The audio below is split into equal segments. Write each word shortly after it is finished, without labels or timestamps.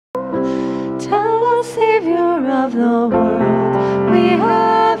of the world we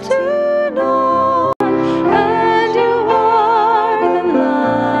have to know, and you are the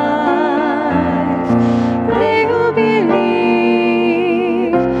life. They who believe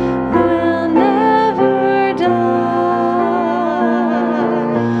will never die.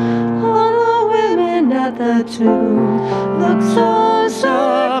 All the women at the tomb look so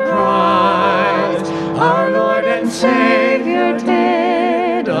surprised. Our Lord and Savior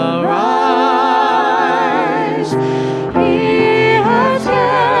did arise. He has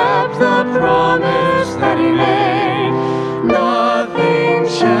kept the promise that he made. Nothing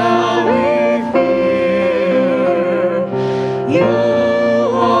shall we fear. You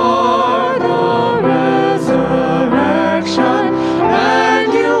are the resurrection,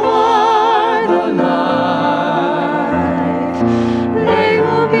 and you are the life. They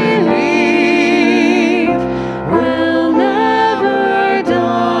who believe will never die.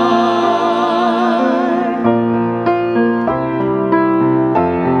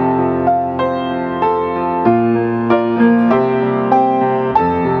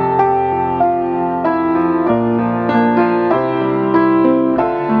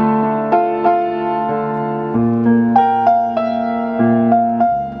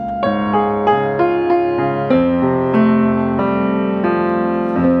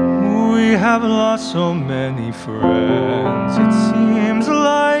 We have lost so many friends, it seems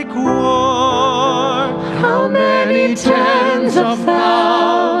like war. How many tens of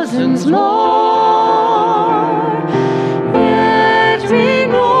thousands more? Yet we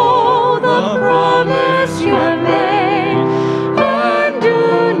know the promise you have made, and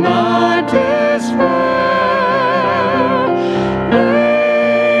do not despair.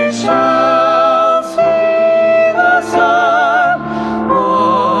 They shall see the sun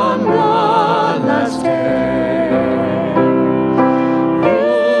on the last day.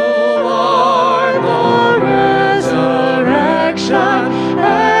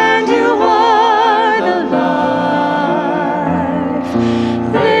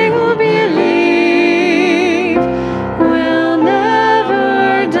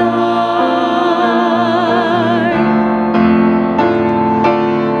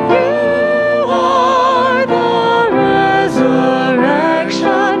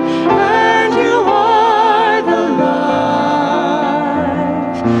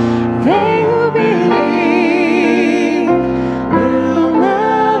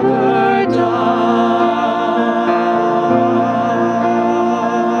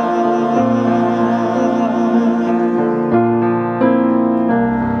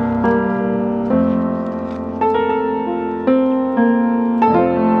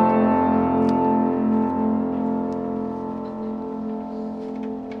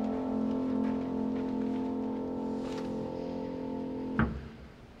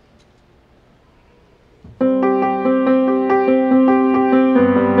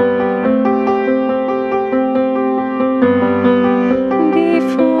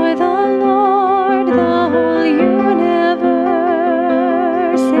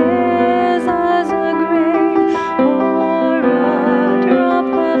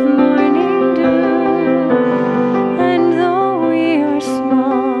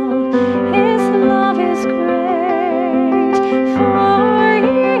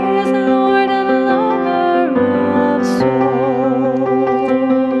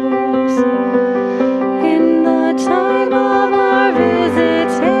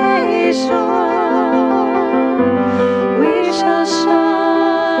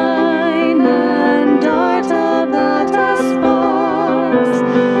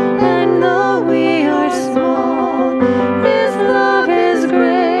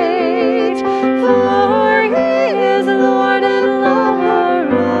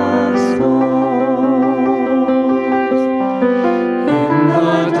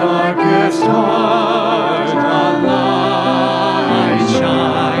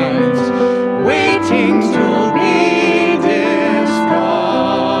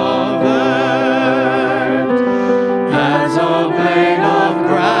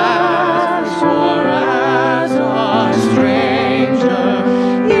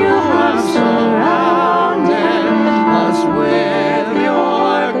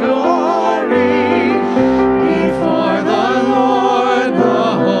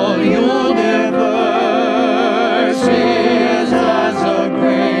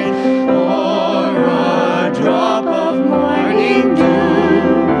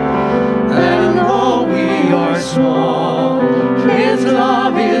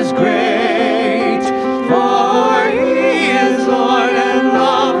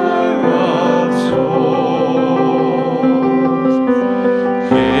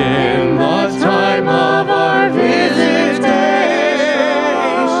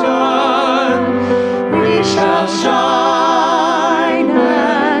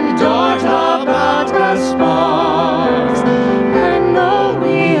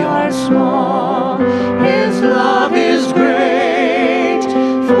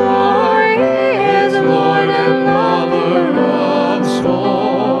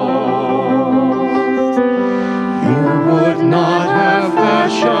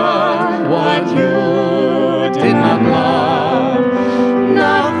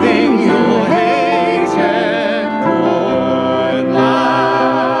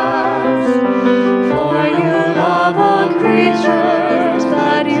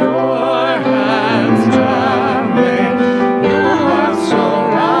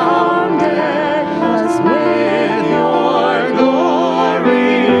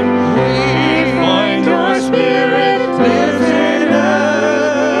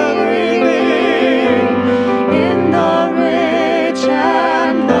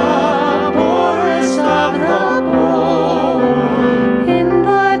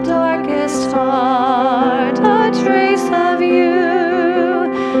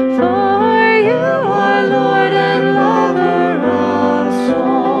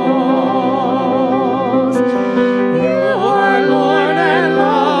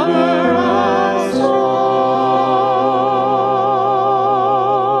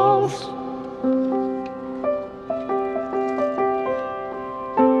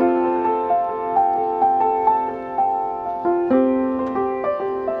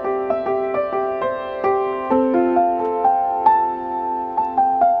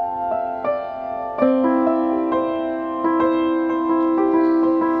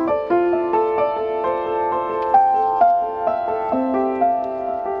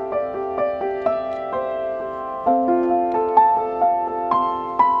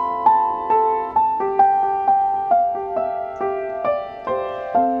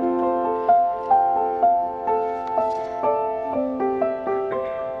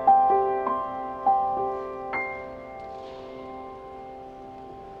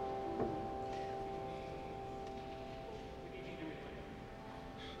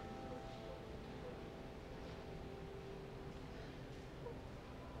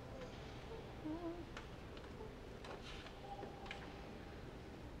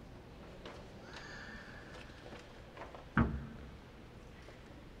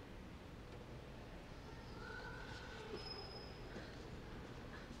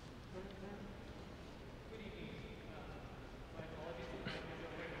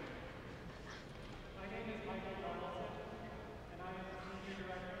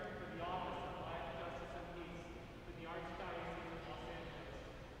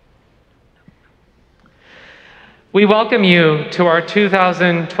 We welcome you to our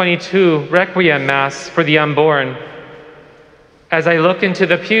 2022 Requiem Mass for the Unborn. As I look into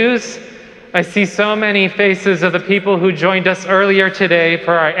the pews, I see so many faces of the people who joined us earlier today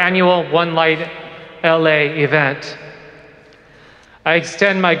for our annual OneLife LA event. I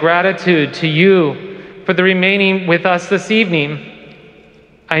extend my gratitude to you for the remaining with us this evening.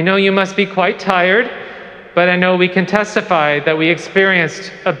 I know you must be quite tired, but I know we can testify that we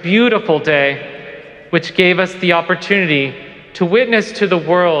experienced a beautiful day which gave us the opportunity to witness to the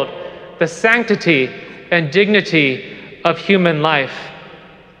world the sanctity and dignity of human life.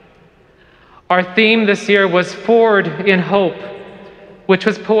 Our theme this year was Forward in Hope, which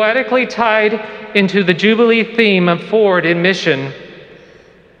was poetically tied into the Jubilee theme of Forward in Mission.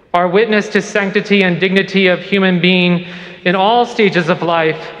 Our witness to sanctity and dignity of human being in all stages of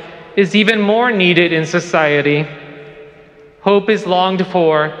life is even more needed in society. Hope is longed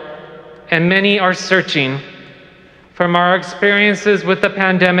for, and many are searching. From our experiences with the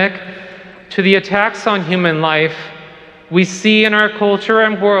pandemic to the attacks on human life, we see in our culture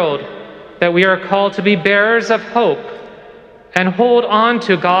and world that we are called to be bearers of hope and hold on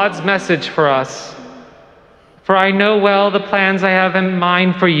to God's message for us. For I know well the plans I have in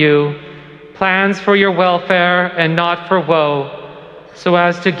mind for you, plans for your welfare and not for woe, so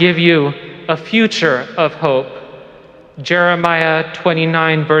as to give you a future of hope. Jeremiah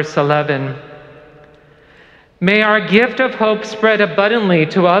 29, verse 11. May our gift of hope spread abundantly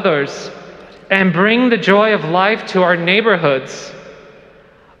to others and bring the joy of life to our neighborhoods.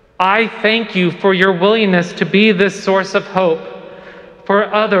 I thank you for your willingness to be this source of hope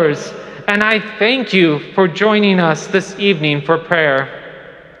for others, and I thank you for joining us this evening for prayer.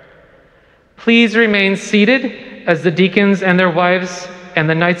 Please remain seated as the deacons and their wives and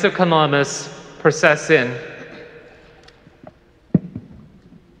the Knights of Columbus process in.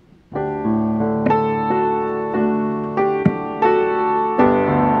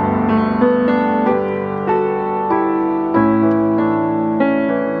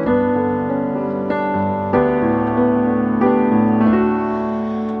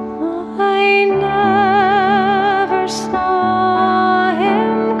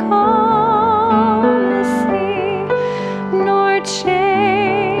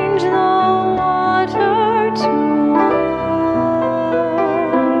 Change the water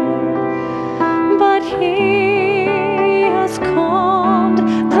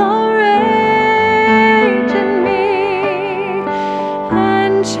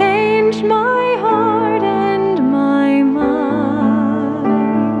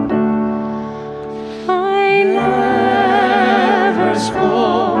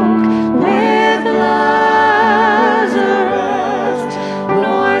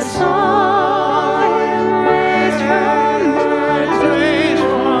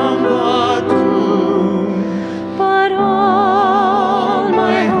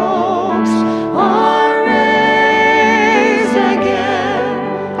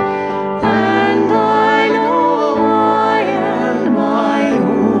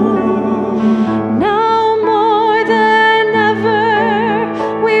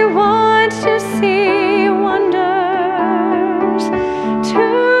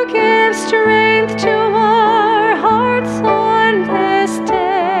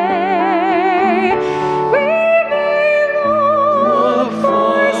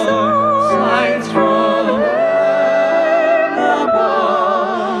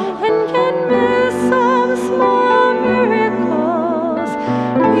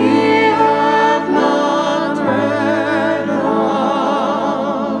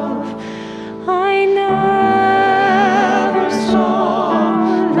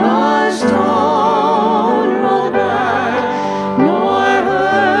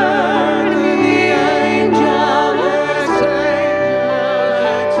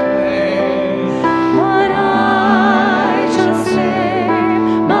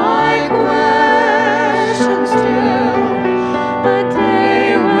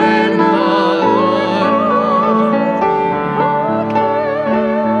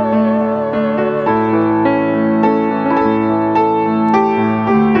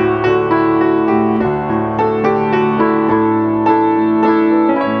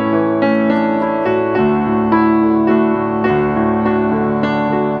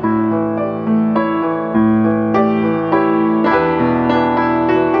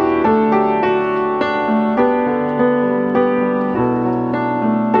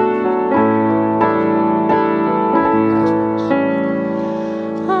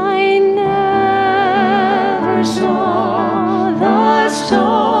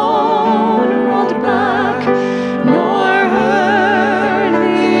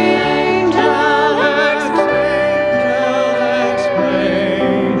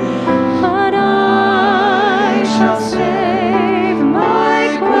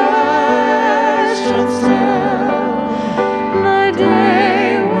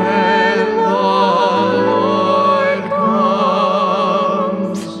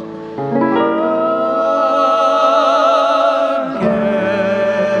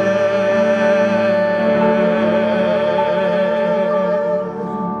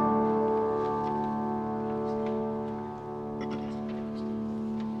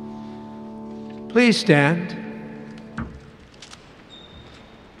Please stand.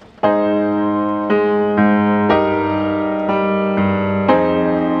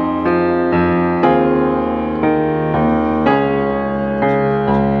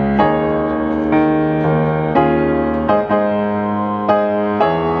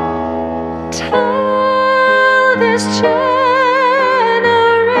 Tell this generation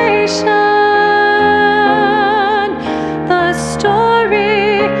the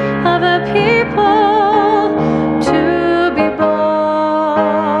story of a people to be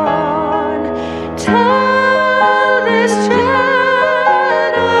born. Tell this generation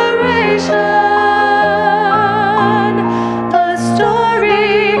the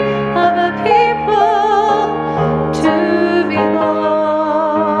story of a people to be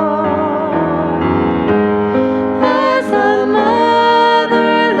born. As the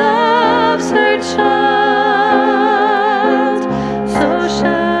mother loves her child, so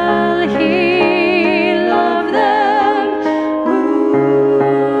shall he love them.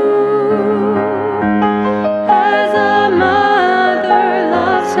 As a mother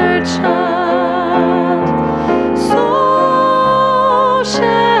loves her child, so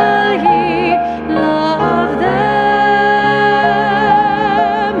shall he love them.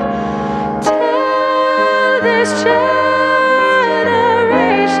 Tell this generation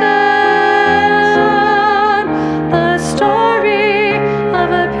the story of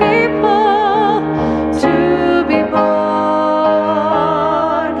a people to be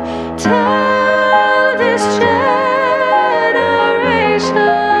born. Tell this generation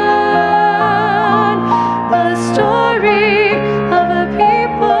the story of a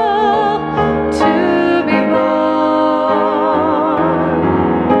people to be born.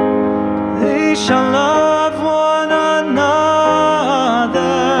 They shall love one another,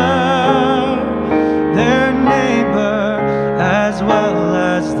 their neighbor as well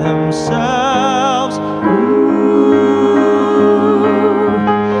as themselves.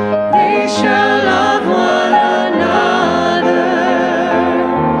 They shall love one another,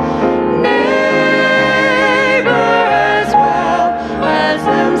 neighbor as well as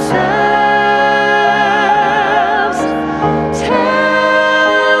themselves.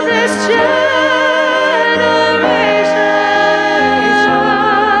 Tell this generation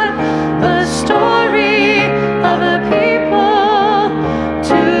the story of a people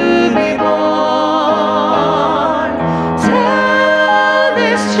to be born. Tell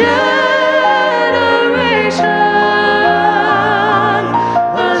this generation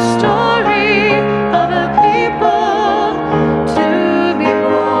the story of a people to be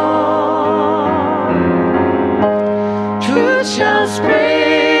born. Truth shall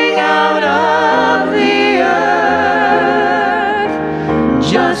spring out of the earth,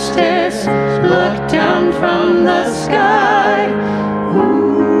 justice look down from the sky.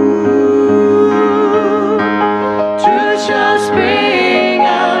 Truth shall spring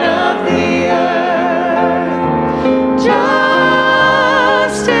out of the earth,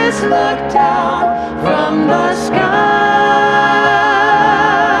 justice look down from the sky.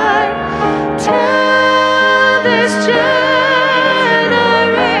 Tell this generation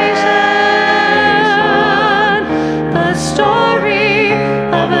the story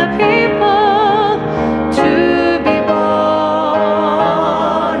of a people to be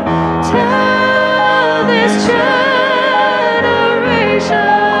born. Tell this generation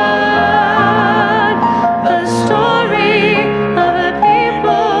the story of a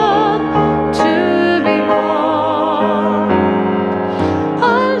people to be born. A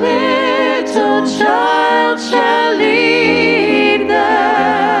little child shall lead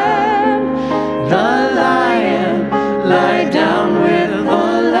them, the lion lie down with the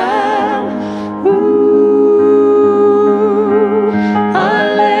lamb. A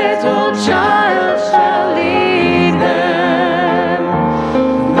little child shall lead them,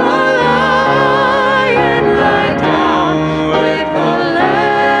 the lion lie down with the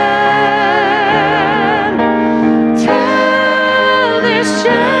lamb. Tell this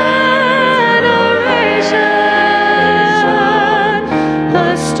generation the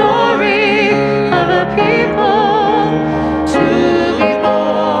story of a people to be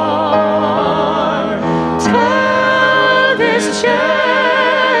born. Tell this generation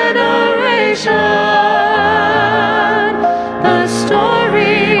the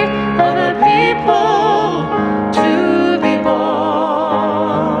story of a people to be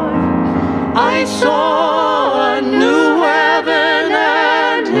born. I saw a new heaven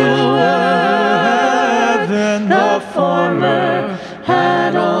and new earth. The former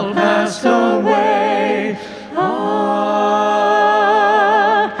had all passed away.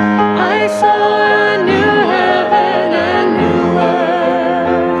 I saw a new heaven and new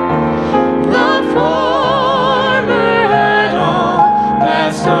earth. The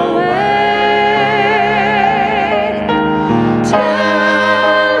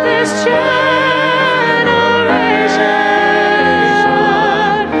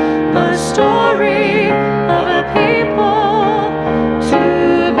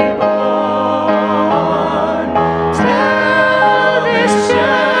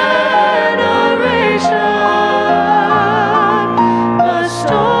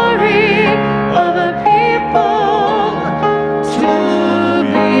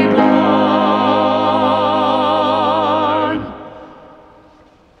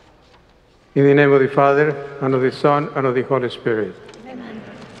In the name of the Father, and of the Son, and of the Holy Spirit. Amen.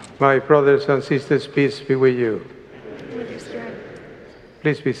 My brothers and sisters, peace be with you. With your spirit.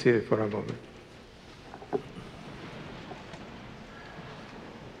 Please be seated for a moment.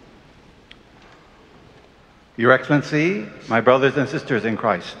 Your Excellency, my brothers and sisters in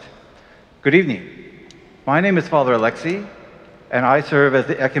Christ, good evening. My name is Father Alexei, and I serve as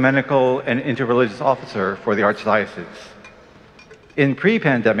the Ecumenical and Interreligious Officer for the Archdiocese. In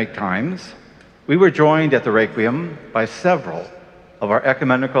pre-pandemic times, we were joined at the Requiem by several of our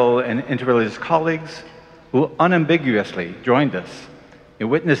ecumenical and interreligious colleagues who unambiguously joined us in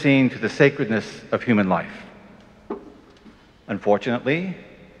witnessing to the sacredness of human life. Unfortunately,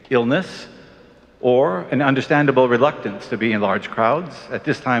 illness or an understandable reluctance to be in large crowds at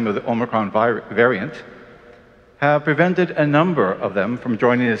this time of the Omicron variant have prevented a number of them from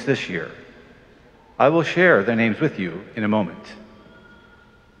joining us this year. I will share their names with you in a moment.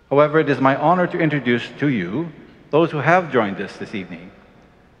 However, it is my honor to introduce to you those who have joined us this evening.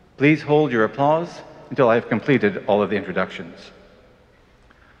 Please hold your applause until I have completed all of the introductions.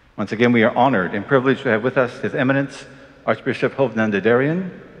 Once again, we are honored and privileged to have with us His Eminence, Archbishop Hovnan Dederian,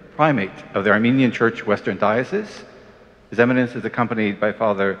 Primate of the Armenian Church Western Diocese. His Eminence is accompanied by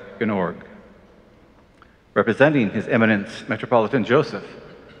Father Genorg. Representing His Eminence, Metropolitan Joseph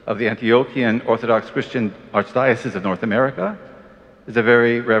of the Antiochian Orthodox Christian Archdiocese of North America, is the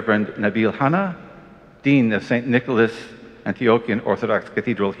Very Reverend Nabil Hanna, Dean of St. Nicholas Antiochian Orthodox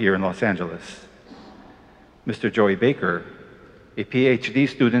Cathedral here in Los Angeles. Mr. Joey Baker, a PhD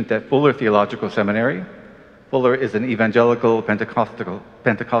student at Fuller Theological Seminary. Fuller is an evangelical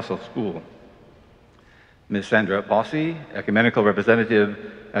Pentecostal school. Ms. Sandra Bossi, ecumenical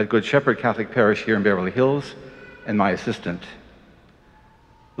representative at Good Shepherd Catholic Parish here in Beverly Hills, and my assistant.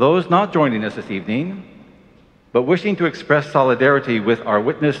 Those not joining us this evening, but wishing to express solidarity with our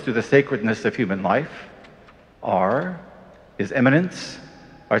witness to the sacredness of human life, are His Eminence,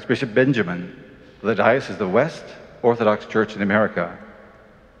 Archbishop Benjamin of the Diocese of the West Orthodox Church in America,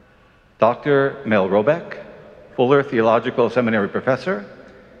 Dr. Mel Robeck, Fuller Theological Seminary professor,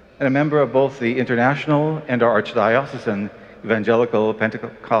 and a member of both the International and our Archdiocesan Evangelical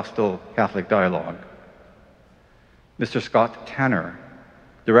Pentecostal Catholic Dialogue, Mr. Scott Tanner,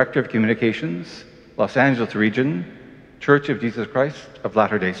 Director of Communications, Los Angeles Region, Church of Jesus Christ of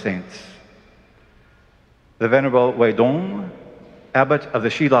Latter-day Saints. The Venerable Wei Dong, Abbot of the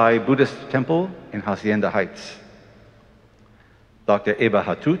Shilai Buddhist Temple in Hacienda Heights. Dr. Eba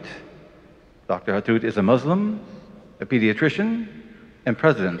Hatut. Dr. Hatut is a Muslim, a pediatrician, and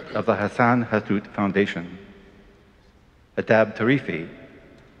president of the Hassan Hatut Foundation. Adab Tarifi,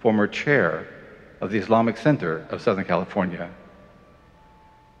 former chair of the Islamic Center of Southern California.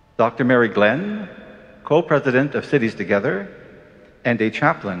 Dr. Mary Glenn, co-president of Cities Together, and a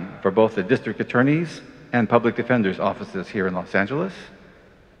chaplain for both the district attorneys and public defenders' offices here in Los Angeles.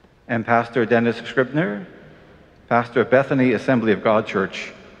 And Pastor Dennis Scribner, pastor of Bethany Assembly of God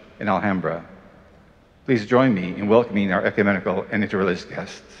Church in Alhambra. Please join me in welcoming our ecumenical and interreligious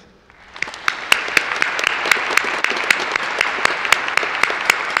guests.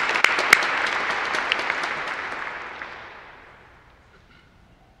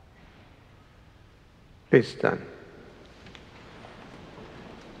 Please stand.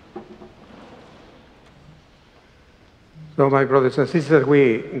 So, my brothers and sisters,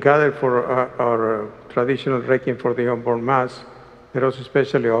 we gather for our traditional Requiem for the Unborn Mass. Let us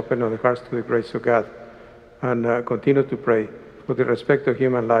especially open our hearts to the grace of God and continue to pray for the respect of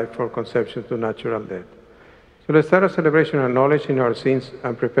human life from conception to natural death. So let's start a celebration acknowledging our sins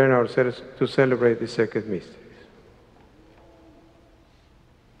and preparing ourselves to celebrate the sacred mysteries.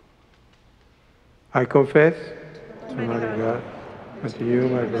 I confess to Almighty God and to you,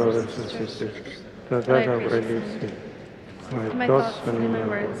 my brothers and sisters, that I have really sinned. My thoughts and my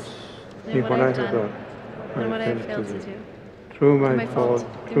words, in what I have done, and what I have failed to do. Through my fault,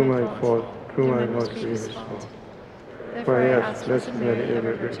 through my most grievous fault. Therefore I ask Blessed Mary,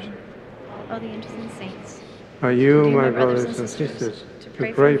 ever Virgin, all the angels and saints, are you, my brothers and sisters, to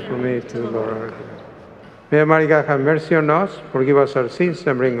pray for me to the Lord our God. May Almighty God have mercy on us, forgive us our sins,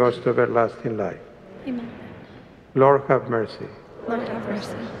 and bring us to everlasting life. Amen. Lord, have mercy. Lord, have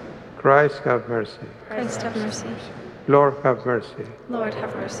mercy. Christ, have mercy. Christ, have mercy. Lord, have mercy. Lord,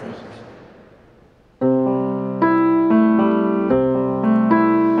 have mercy.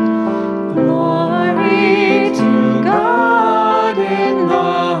 Glory to God in the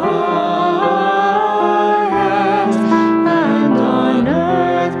highest, and on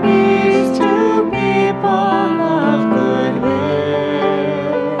earth peace to people of good will.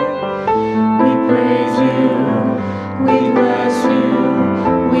 We praise you, we bless you,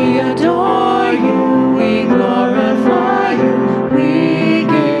 we adore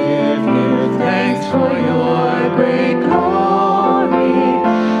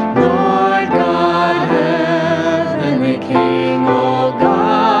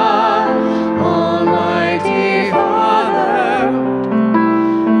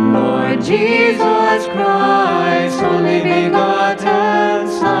Jesus Christ, only begotten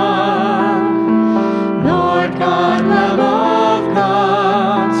Son, Lord God, Lamb of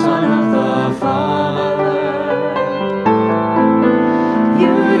God, Son of the Father.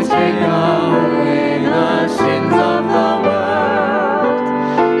 You take away the sins of the world.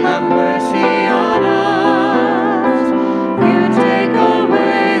 Have mercy on us. You take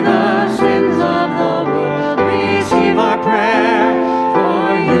away the sins of the world. Receive our prayer,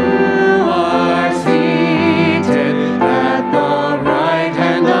 for you are seated at the right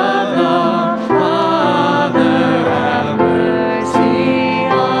hand of the Father. Have mercy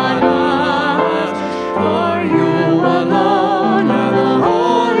on us, for you alone are the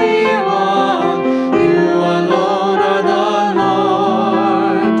Holy One. You alone are the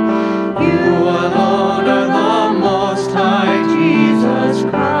Lord. You alone are the Most High, Jesus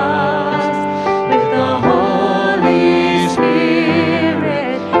Christ, with the Holy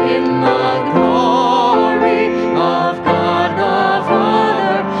Spirit, in the glory of God the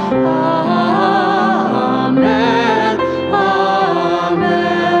Father. Amen. Amen.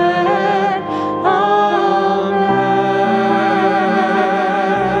 Amen.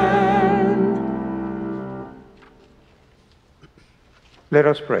 Let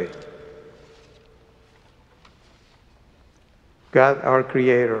us pray. God, our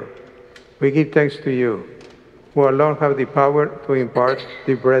Creator, we give thanks to you, who alone have the power to impart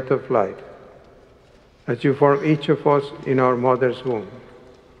the breath of life, as you formed each of us in our mother's womb.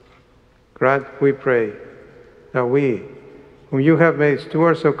 Grant, we pray, that we, whom you have made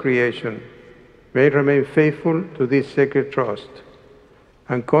stewards of creation, may remain faithful to this sacred trust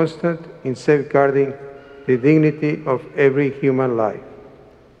and constant in safeguarding the dignity of every human life.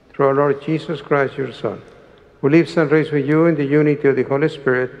 Through our Lord Jesus Christ, your Son, who lives and reigns with you in the unity of the Holy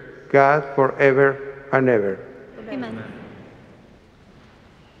Spirit, God, forever and ever. Amen.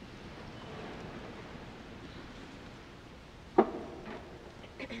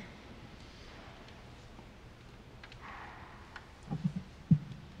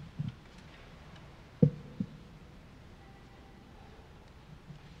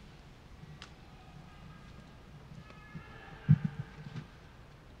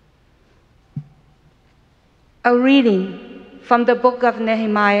 A reading from the book of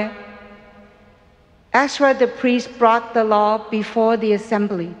Nehemiah. Ezra the priest brought the law before the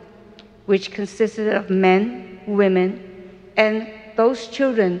assembly, which consisted of men, women, and those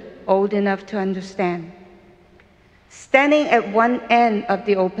children old enough to understand. Standing at one end of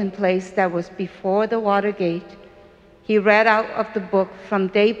the open place that was before the water gate, he read out of the book from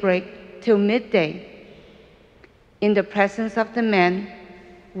daybreak till midday, in the presence of the men,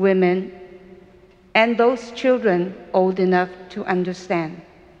 women, and those children old enough to understand.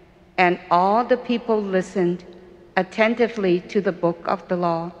 And all the people listened attentively to the book of the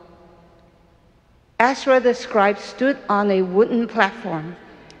law. Ezra the scribe stood on a wooden platform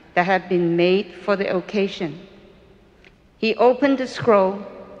that had been made for the occasion. He opened the scroll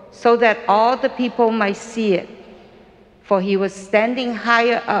so that all the people might see it, for he was standing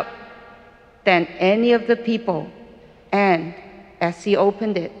higher up than any of the people, and as he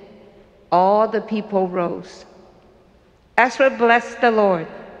opened it, all the people rose. Ezra blessed the Lord,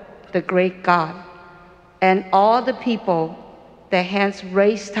 the great God, and all the people, their hands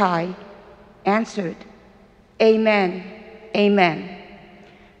raised high, answered, Amen, Amen.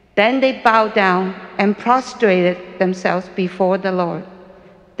 Then they bowed down and prostrated themselves before the Lord,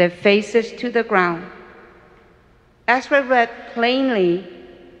 their faces to the ground. Ezra read plainly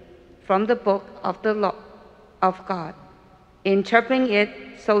from the book of the law of God, interpreting it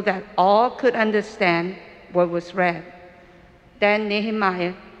so that all could understand what was read. Then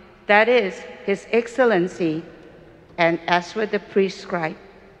Nehemiah, that is, His Excellency, and Ezra the priest scribe,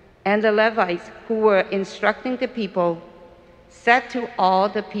 and the Levites who were instructing the people, said to all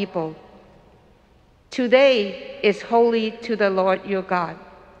the people, Today is holy to the Lord your God.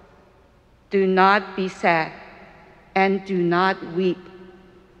 Do not be sad, and do not weep.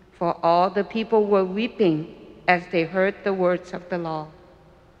 For all the people were weeping as they heard the words of the law.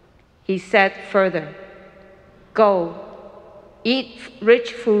 He said further, Go, eat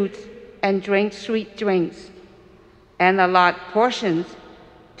rich foods and drink sweet drinks, and allot portions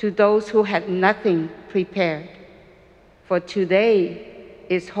to those who had nothing prepared. For today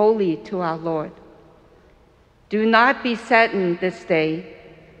is holy to our Lord. Do not be saddened this day,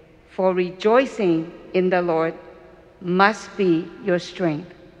 for rejoicing in the Lord must be your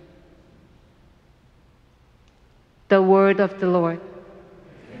strength. The word of the Lord.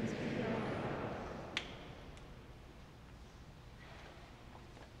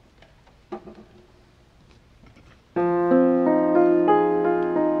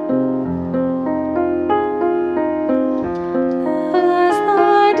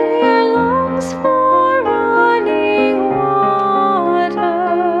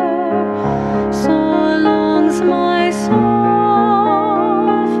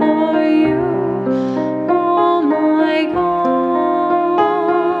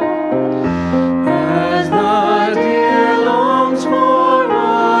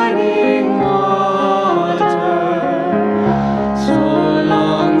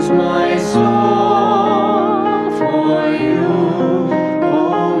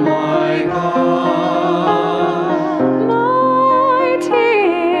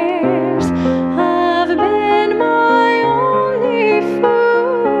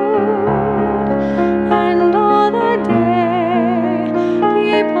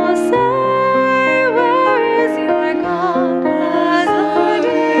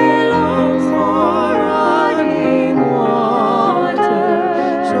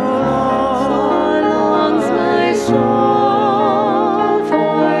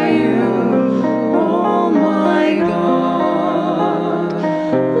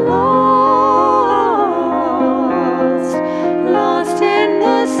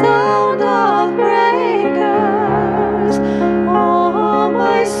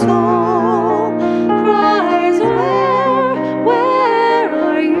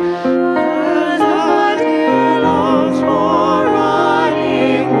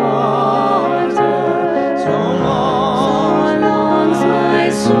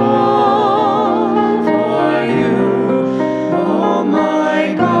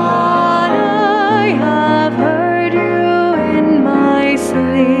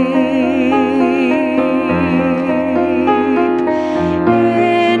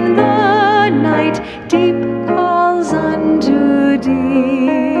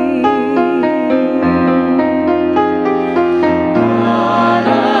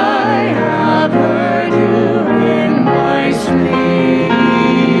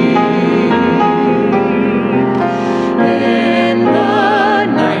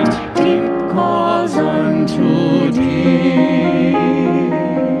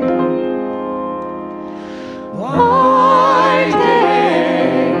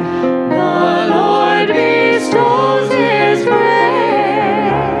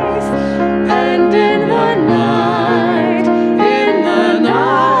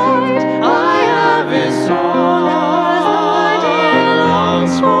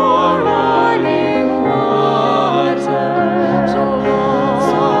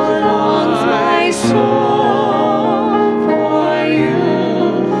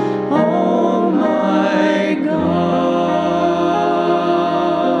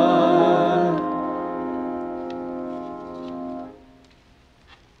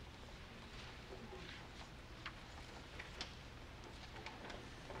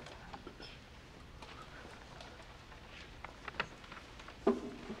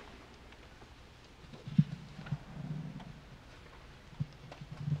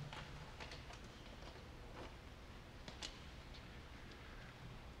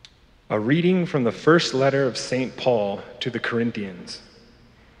 A reading from the first letter of St. Paul to the Corinthians.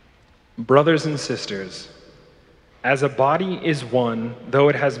 Brothers and sisters, as a body is one, though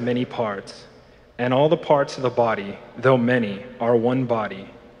it has many parts, and all the parts of the body, though many, are one body,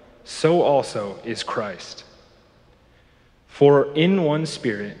 so also is Christ. For in one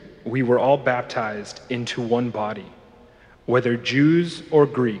Spirit we were all baptized into one body, whether Jews or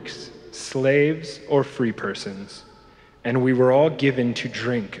Greeks, slaves or free persons, and we were all given to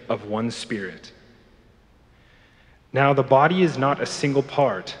drink of one Spirit. Now the body is not a single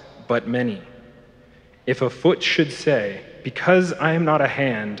part, but many. If a foot should say, "Because I am not a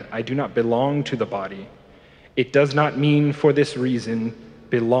hand, I do not belong to the body," it does not mean for this reason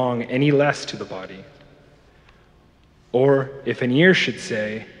belong any less to the body. Or if an ear should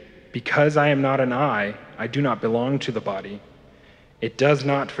say, "Because I am not an eye, I do not belong to the body," it does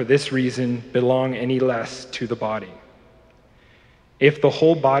not for this reason belong any less to the body. If the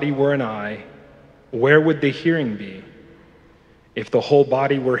whole body were an eye, where would the hearing be? If the whole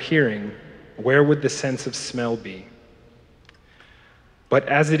body were hearing, where would the sense of smell be? But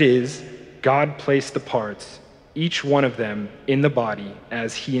as it is, God placed the parts, each one of them, in the body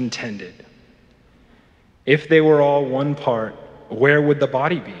as he intended. If they were all one part, where would the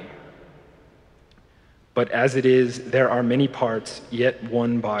body be? But as it is, there are many parts, yet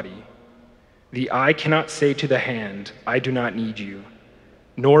one body. The eye cannot say to the hand, "I do not need you,"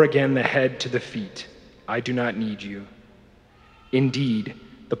 nor again the head to the feet, "I do not need you." Indeed,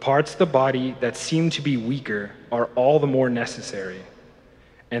 the parts of the body that seem to be weaker are all the more necessary,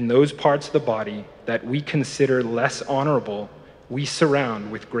 and those parts of the body that we consider less honorable we surround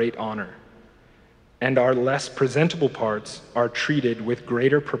with great honor, and our less presentable parts are treated with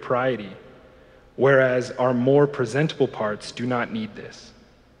greater propriety, whereas our more presentable parts do not need this.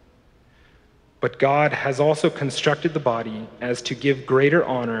 But God has also constructed the body as to give greater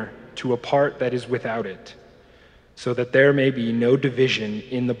honor to a part that is without it, so that there may be no division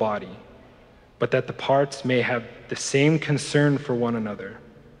in the body, but that the parts may have the same concern for one another.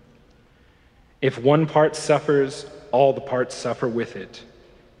 If one part suffers, all the parts suffer with it.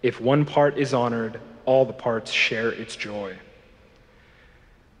 If one part is honored, all the parts share its joy.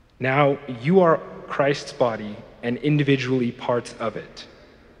 Now you are Christ's body and individually parts of it.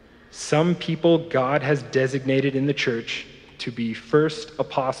 Some people God has designated in the church to be first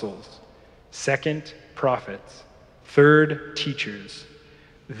apostles, second prophets, third teachers,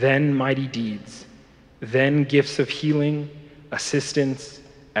 then mighty deeds, then gifts of healing, assistance,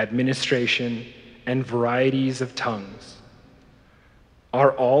 administration, and varieties of tongues.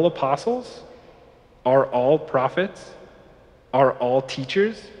 Are all apostles? Are all prophets? Are all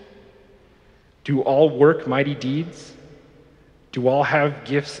teachers? Do all work mighty deeds? Do all have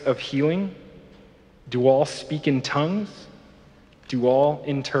gifts of healing? Do all speak in tongues? Do all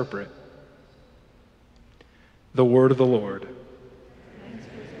interpret? The word of the Lord.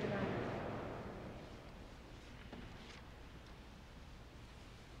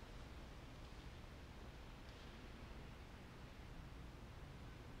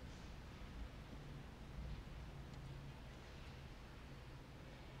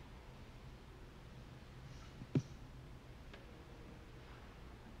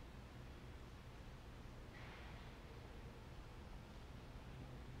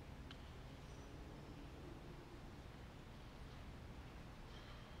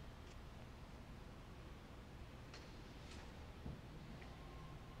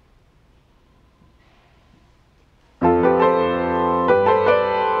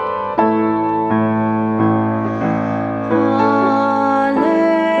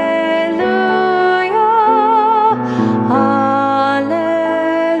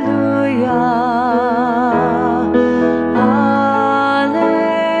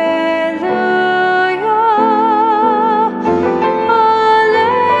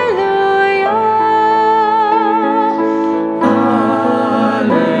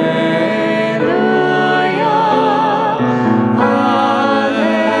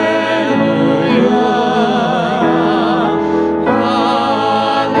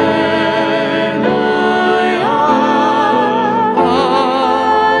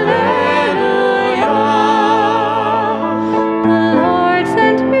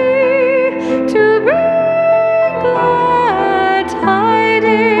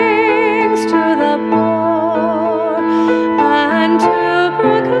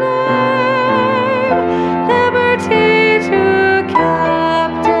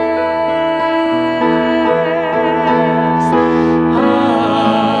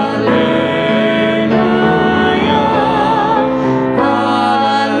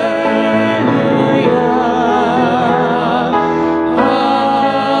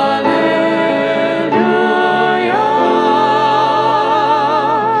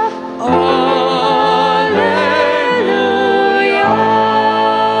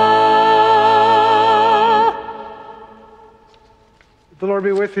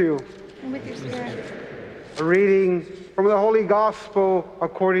 you. And with your spirit. A reading from the Holy Gospel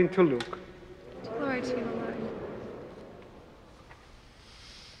according to Luke. Glory to you, Lord.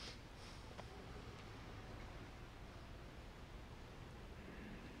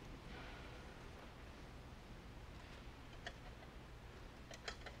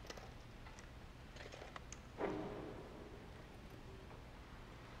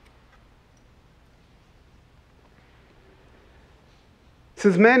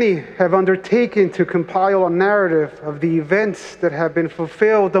 Since many have undertaken to compile a narrative of the events that have been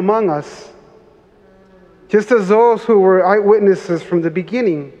fulfilled among us, just as those who were eyewitnesses from the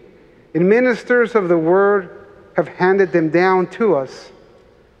beginning and ministers of the word have handed them down to us,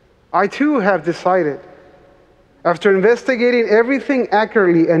 I too have decided, after investigating everything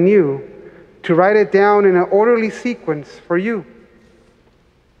accurately anew, to write it down in an orderly sequence for you,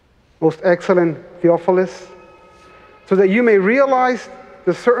 most excellent Theophilus, so that you may realize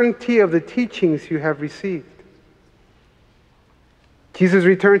the certainty of the teachings you have received. Jesus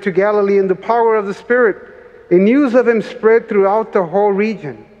returned to Galilee in the power of the Spirit, and news of him spread throughout the whole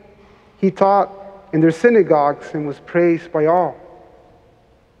region. He taught in their synagogues and was praised by all.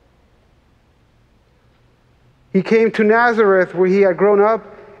 He came to Nazareth, where he had grown up,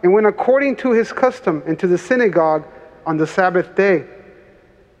 and went according to his custom into the synagogue on the Sabbath day.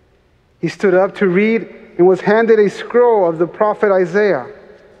 He stood up to read and was handed a scroll of the prophet Isaiah.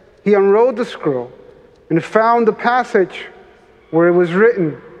 He unrolled the scroll and found the passage where it was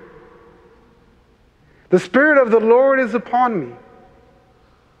written, "The Spirit of the Lord is upon me,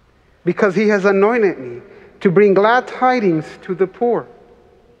 because he has anointed me to bring glad tidings to the poor.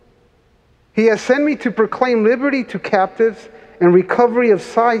 He has sent me to proclaim liberty to captives and recovery of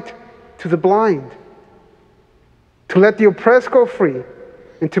sight to the blind, to let the oppressed go free,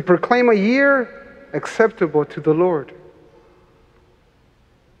 and to proclaim a year acceptable to the Lord."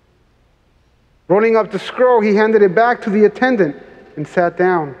 Rolling up the scroll, he handed it back to the attendant and sat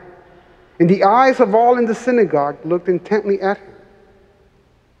down. And the eyes of all in the synagogue looked intently at him.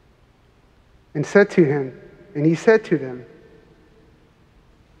 And he said to them,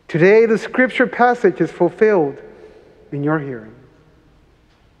 "Today the scripture passage is fulfilled in your hearing."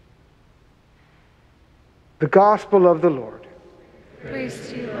 The Gospel of the Lord. Praise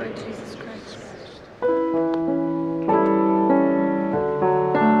to you, Lord Jesus Christ.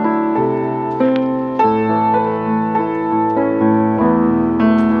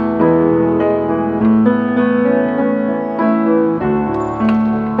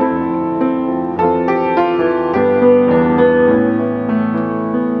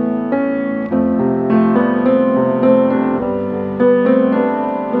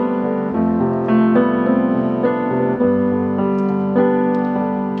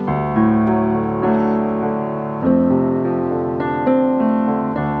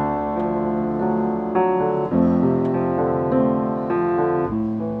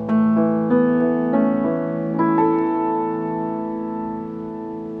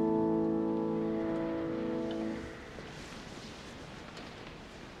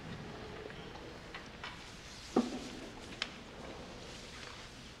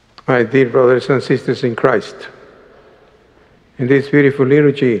 My dear brothers and sisters in Christ, in this beautiful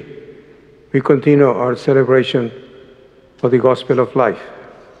liturgy, we continue our celebration of the Gospel of Life,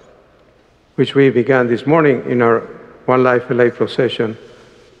 which we began this morning in our OneLife LA procession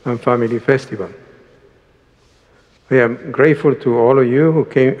and family festival. I am grateful to all of you who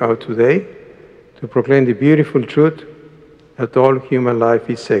came out today to proclaim the beautiful truth that all human life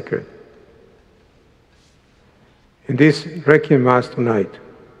is sacred. In this Requiem Mass tonight,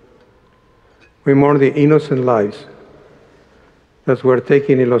 we mourn the innocent lives that were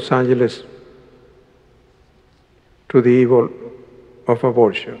taken in Los Angeles to the evil of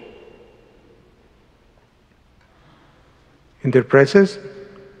abortion. In their presence,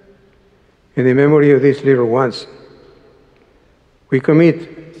 in the memory of these little ones, we commit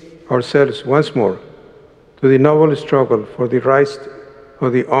ourselves once more to the noble struggle for the rights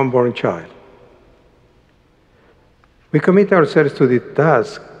of the unborn child. We commit ourselves to the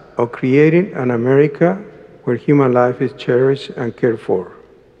task of creating an America where human life is cherished and cared for.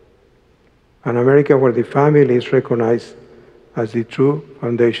 An America where the family is recognized as the true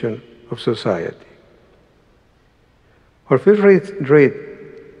foundation of society. Our first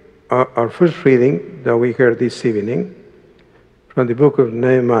reading that we heard this evening from the book of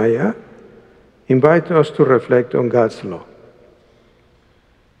Nehemiah invites us to reflect on God's law.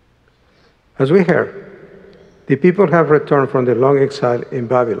 As we heard, the people have returned from the long exile in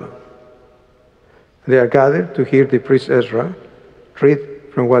Babylon. They are gathered to hear the priest Ezra read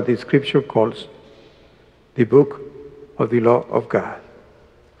from what the scripture calls the book of the law of God.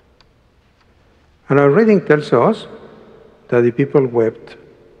 And our reading tells us that the people wept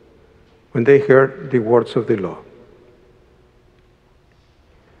when they heard the words of the law.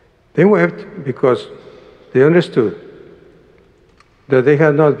 They wept because they understood that they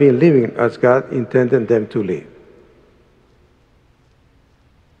had not been living as God intended them to live.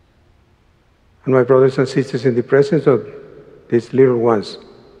 And my brothers and sisters, in the presence of these little ones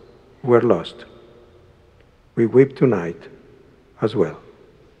who were lost, we weep tonight as well.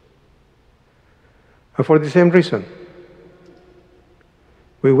 And for the same reason,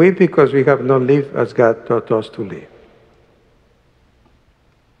 we weep because we have not lived as God taught us to live.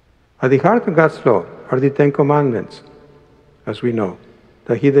 At the heart of God's law are the Ten Commandments, as we know,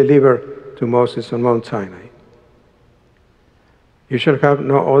 that He delivered to Moses on Mount Sinai. You shall have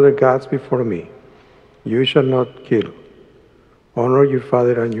no other gods before me. You shall not kill. Honor your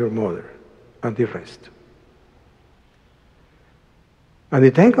father and your mother, and the rest. And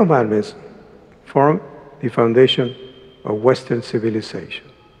the Ten Commandments form the foundation of Western civilization.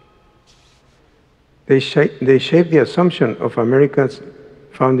 They shape the assumption of America's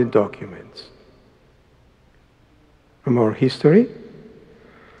founding documents. From our history,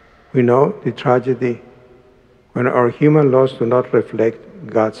 we know the tragedy when our human laws do not reflect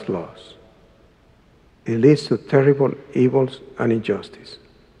God's laws. It leads to terrible evils and injustice.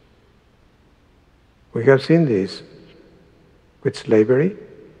 We have seen this with slavery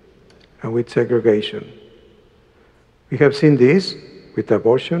and with segregation. We have seen this with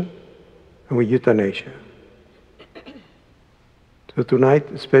abortion and with euthanasia. So tonight,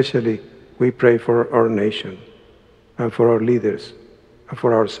 especially, we pray for our nation and for our leaders and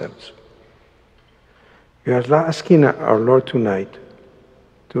for ourselves. We are asking our Lord tonight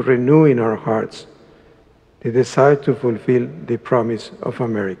to renew in our hearts the desire to fulfill the promise of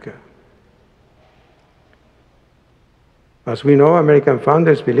America. As we know, American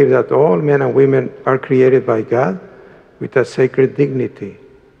founders believe that all men and women are created by God with a sacred dignity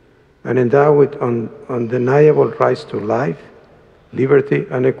and endowed with undeniable rights to life, liberty,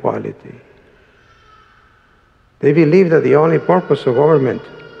 and equality. They believe that the only purpose of government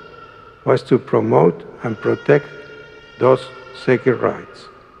was to promote and protect those sacred rights.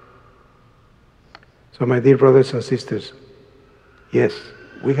 So, my dear brothers and sisters, yes,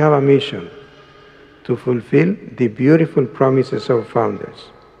 we have a mission to fulfill the beautiful promises of founders.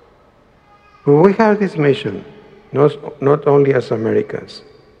 But we have this mission not only as Americans.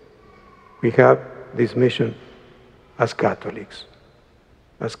 We have this mission as Catholics,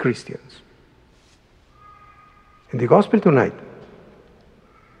 as Christians. In the Gospel tonight,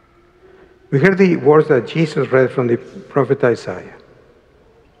 we heard the words that Jesus read from the prophet Isaiah.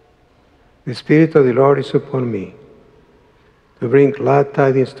 The Spirit of the Lord is upon me, to bring glad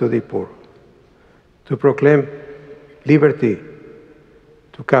tidings to the poor, to proclaim liberty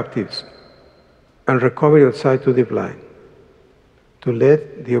to captives and recovery of sight to the blind, to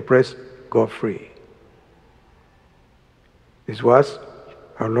let the oppressed go free. This was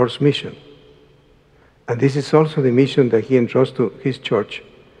our Lord's mission. And this is also the mission that He entrusts to His church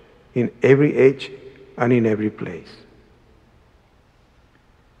in every age and in every place.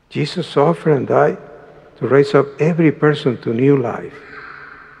 Jesus suffered and died to raise up every person to new life,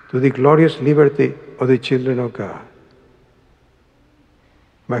 to the glorious liberty of the children of God.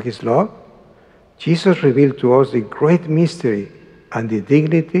 By His love, Jesus revealed to us the great mystery and the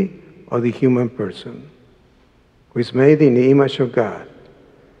dignity of the human person, who is made in the image of God,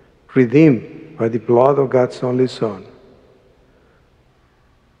 redeemed by the blood of God's only Son,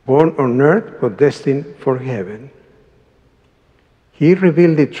 born on earth but destined for heaven. He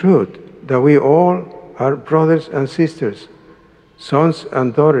revealed the truth that we all are brothers and sisters, sons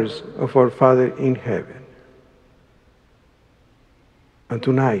and daughters of our Father in heaven. And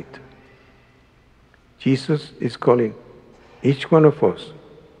tonight, Jesus is calling each one of us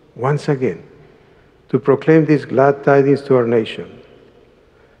once again to proclaim these glad tidings to our nation,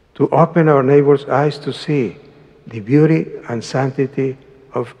 to open our neighbors' eyes to see the beauty and sanctity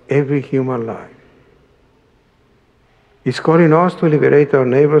of every human life. He's calling us to liberate our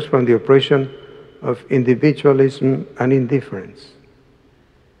neighbors from the oppression of individualism and indifference.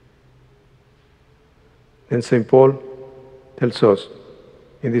 Then St. Paul tells us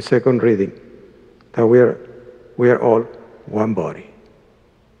in the second reading that we are all one body,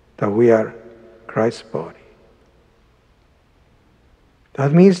 that we are Christ's body.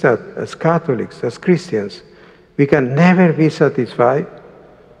 That means that as Catholics, as Christians, we can never be satisfied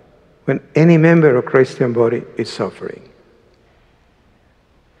when any member of Christian body is suffering.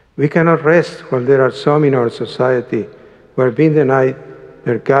 We cannot rest while there are some in our society who are being denied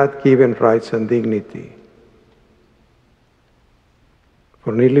their God-given rights and dignity.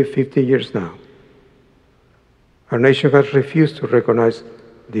 For nearly 50 years now, Our nation has refused to recognize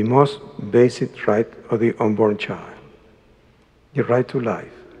the most basic right of the unborn child, the right to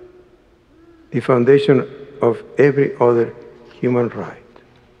life, the foundation of every other human right.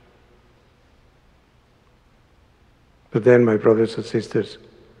 But then, my brothers and sisters,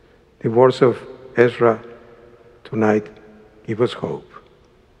 the words of Ezra tonight give us hope.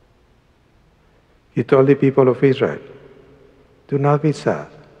 He told the people of Israel, do not be sad,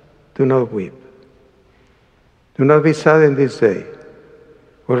 do not weep. Do not be sad in this day,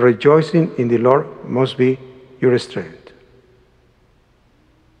 for rejoicing in the Lord must be your strength.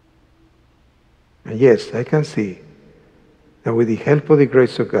 And yes, I can see that with the help of the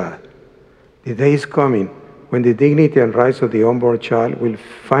grace of God, the day is coming when the dignity and rights of the unborn child will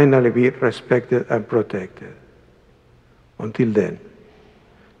finally be respected and protected. Until then,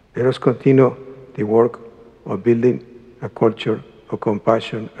 let us continue the work of building a culture of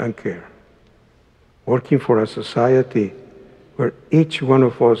compassion and care, working for a society where each one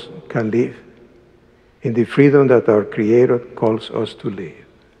of us can live in the freedom that our Creator calls us to live.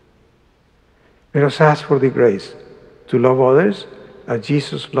 Let us ask for the grace to love others as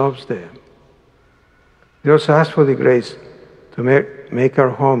Jesus loves them. Let us ask for the grace to make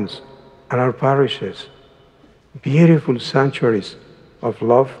our homes and our parishes beautiful sanctuaries of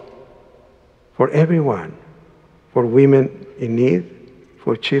love for everyone, for women in need,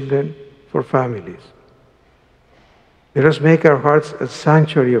 for children, for families. Let us make our hearts a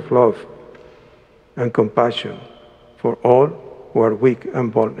sanctuary of love and compassion for all who are weak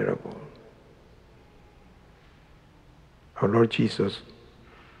and vulnerable. Our Lord Jesus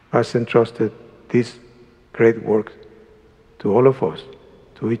has entrusted this great work to all of us,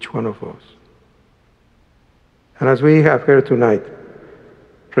 to each one of us. And as we have heard tonight,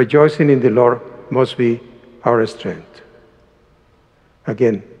 rejoicing in the Lord must be our strength.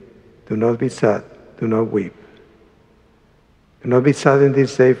 Again, do not be sad, do not weep. Do not be sad in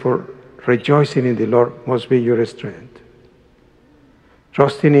this day, for rejoicing in the Lord must be your strength.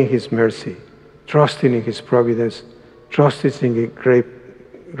 Trusting in His mercy, trusting in His providence, trusting in His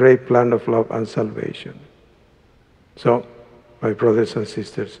great plan of love and salvation. So, my brothers and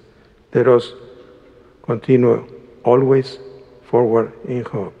sisters, let us continue always forward in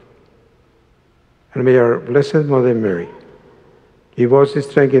hope. And may our Blessed Mother Mary give us the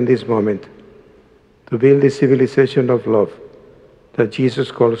strength in this moment to build the civilization of love that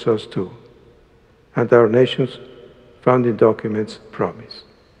Jesus calls us to, and our nation's founding documents promise.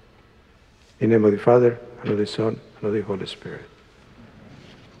 In the name of the Father, and of the Son, and of the Holy Spirit.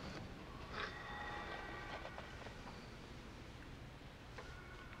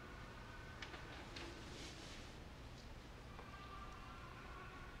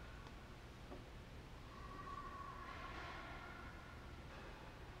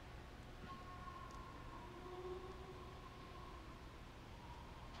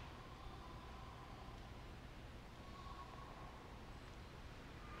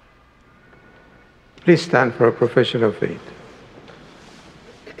 Please stand for a profession of faith.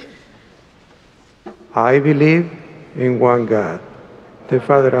 I believe in one God, the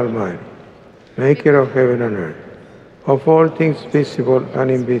Father Almighty, maker of heaven and earth, of all things visible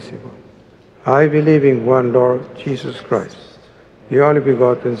and invisible. I believe in one Lord, Jesus Christ, the only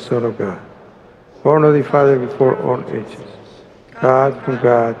begotten Son of God, born of the Father before all ages, God from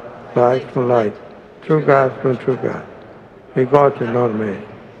God, light from light, true God from true God, begotten, not made,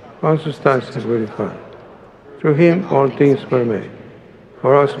 consubstantial with the Father. Through Him all things were made.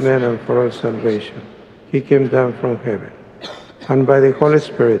 For us men and for our salvation, He came down from heaven, and by the Holy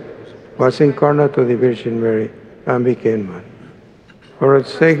Spirit was incarnate of the Virgin Mary and became man. For our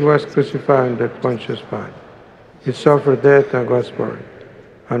sake He was crucified under Pontius Pilate. He suffered death and was buried,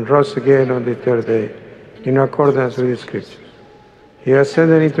 and rose again on the third day, in accordance with the Scriptures. He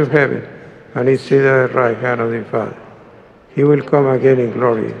ascended into heaven, and is seated at the right hand of the Father. He will come again in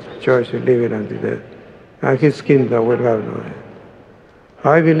glory, to judge the living and the dead, and His kingdom will have no end.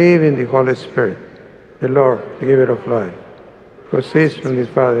 I believe in the Holy Spirit, the Lord, the giver of life, proceeds from the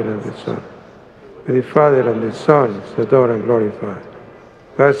Father and the Son. With the Father and the Son is adored and glorified.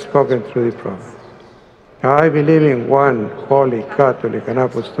 God has spoken through the prophets. I believe in one holy, Catholic, and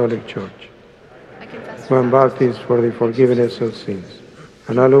Apostolic Church, one baptism for the forgiveness of sins,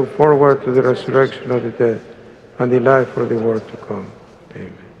 and I look forward to the resurrection of the dead and the life for the world to come.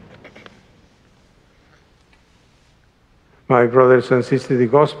 Amen. My brothers and sisters, the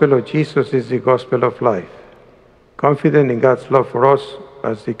gospel of Jesus is the gospel of life. Confident in God's love for us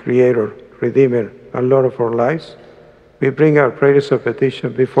as the Creator, Redeemer, and Lord of our lives, we bring our prayers of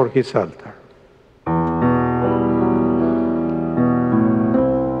petition before His altar.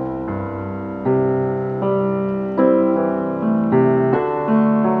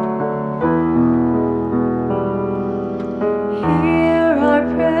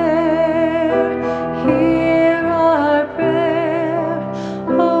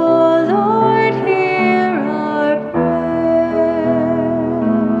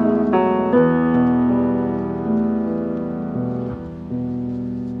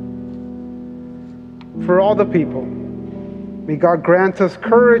 the people. May God grant us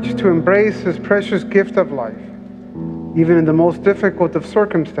courage to embrace His precious gift of life, even in the most difficult of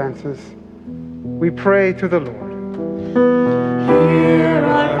circumstances. We pray to the Lord. Hear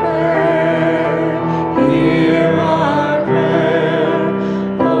our prayer, hear our prayer,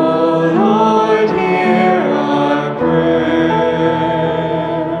 O Lord, hear our prayer.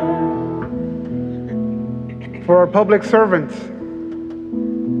 For our public servants,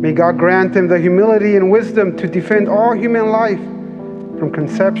 may God grant them the humility and wisdom to defend all human life from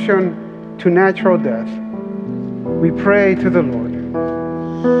conception to natural death. We pray to the Lord.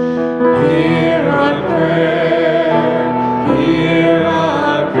 Hear our prayer, hear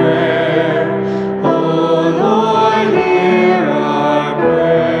our prayer, O Lord, hear our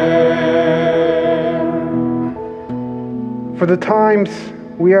prayer. For the times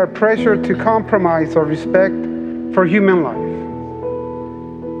we are pressured to compromise our respect for human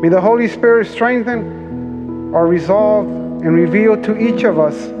life, may the Holy Spirit strengthen our resolve and reveal to each of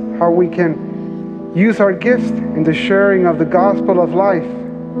us how we can use our gifts in the sharing of the gospel of life.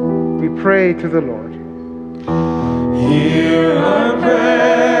 We pray to the Lord. Hear our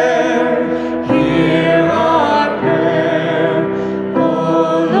prayer, hear our prayer,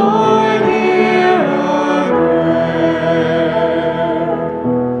 O Lord, hear our prayer.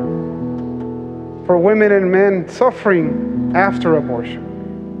 For women and men suffering after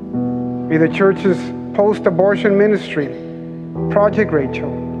abortion, may the Church's post-abortion ministry, Project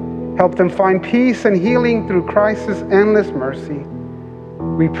Rachel, help them find peace and healing through Christ's endless mercy.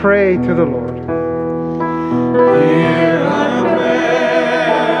 We pray to the Lord. Hear our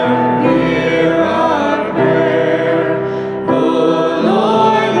prayer, hear our prayer, O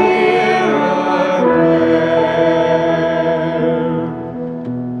Lord, hear our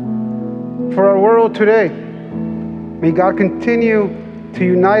prayer. For our world today, may God continue to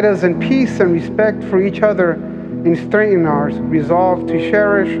unite us in peace and respect for each other and strengthen our resolve to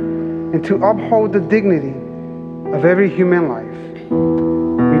cherish and to uphold the dignity of every human life.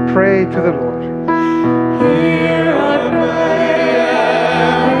 We pray to the Lord. Hear our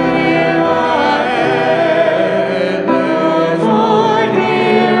prayer, hear our prayer, Lord,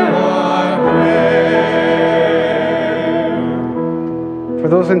 hear our prayer. For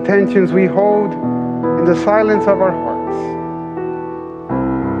those intentions we hold in the silence of our hearts.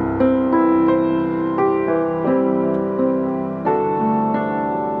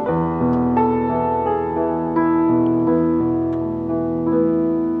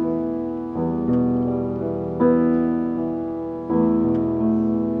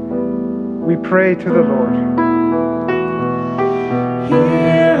 We pray to the Lord.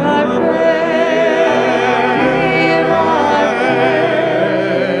 Hear our prayer, hear our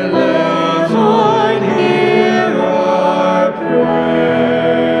prayer, Lord, hear our prayer.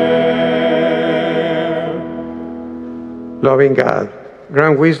 Loving God,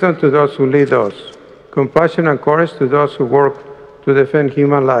 grant wisdom to those who lead us, compassion and courage to those who work to defend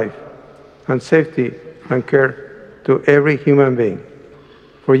human life, and safety and care to every human being.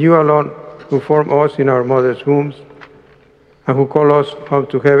 For you alone, who formed us in our mother's wombs, and who call us home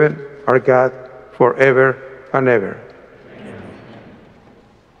to heaven, our God, forever and ever.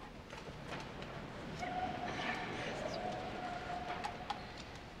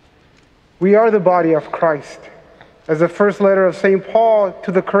 We are the body of Christ. As the first letter of St. Paul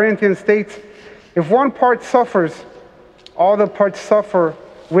to the Corinthians states, if one part suffers, all the parts suffer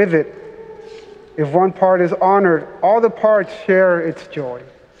with it. If one part is honored, all the parts share its joy.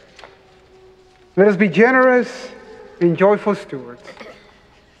 Let us be generous and joyful stewards.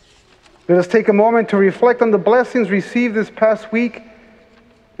 Let us take a moment to reflect on the blessings received this past week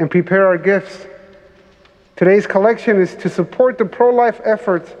and prepare our gifts. Today's collection is to support the pro-life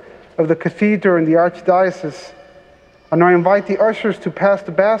efforts of the Cathedral and the Archdiocese. And I invite the ushers to pass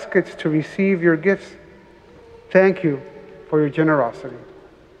the baskets to receive your gifts. Thank you for your generosity.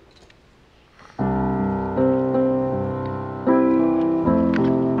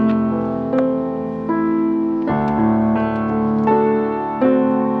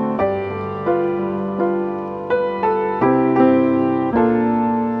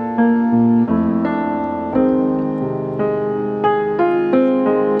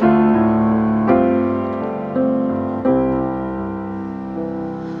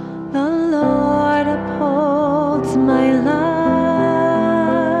 The Lord upholds my life.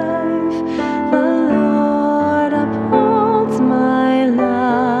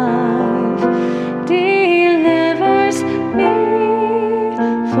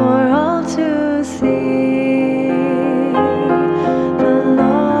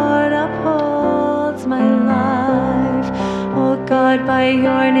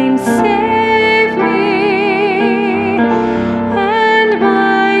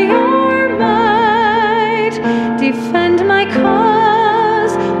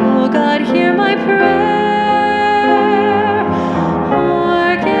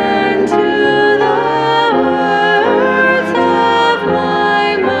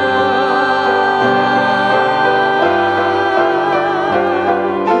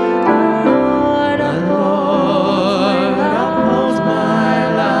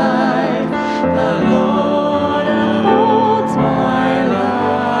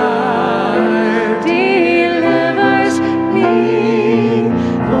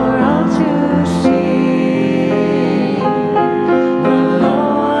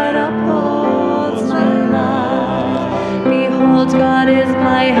 God is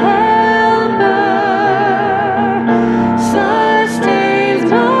my helper,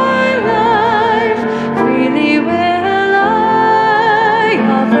 sustains my life. Freely will I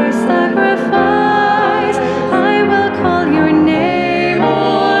offer sacrifice. I will call your name, O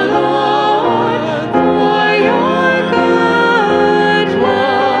Lord, for your goodness.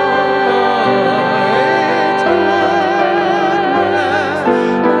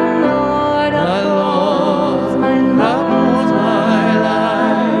 The Lord upholds my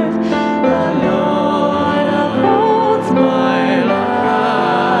life. The Lord upholds my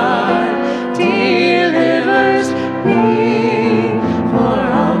life. Delivers me for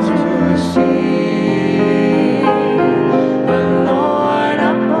all to see. The Lord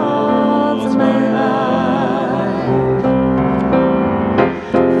upholds my life.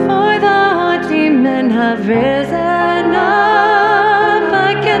 For the haughty men have risen up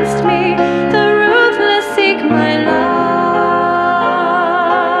against me. The ruthless seek my life.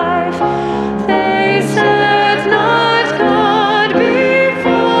 They set not God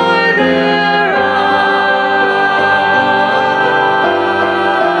before their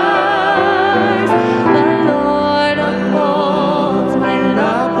eyes. The Lord upholds my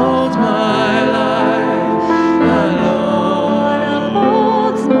life. The Lord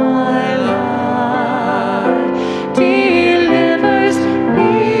upholds my life. Delivers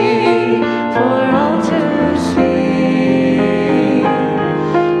me for all to see.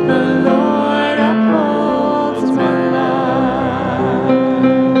 The Lord upholds my life.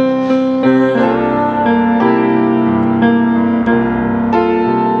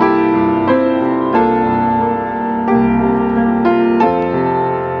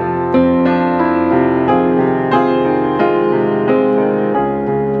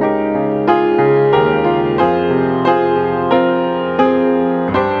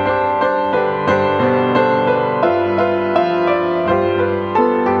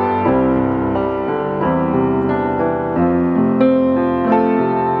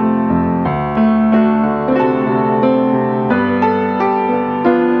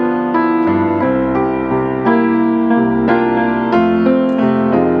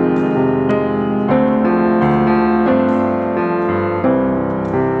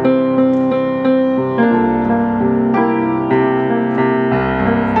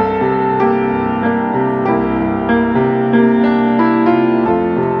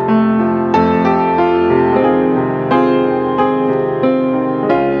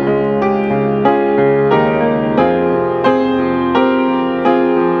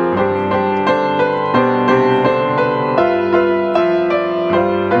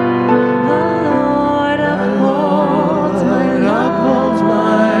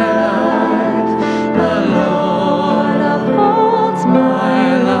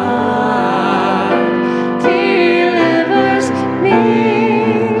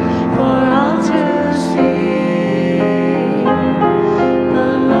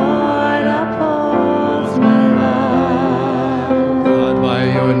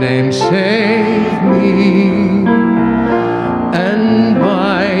 Save me, and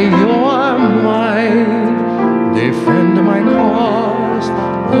by your might defend my cause.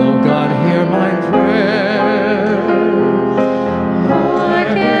 Oh God, hear my prayer.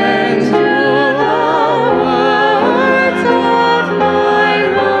 Hearken to the words of my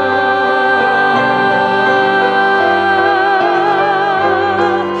mouth.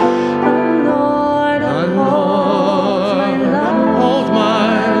 The Lord upholds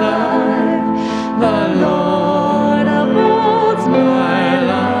my life. The Lord upholds my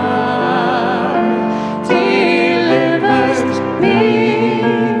life, delivers me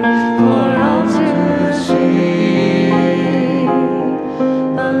for all to see.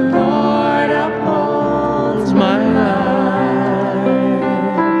 The Lord upholds my life.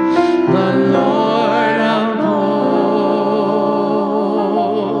 The Lord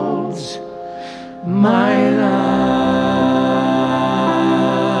upholds my life.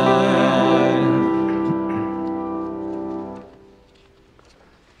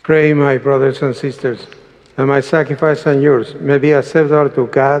 Pray, my brothers and sisters, that my sacrifice and yours may be acceptable to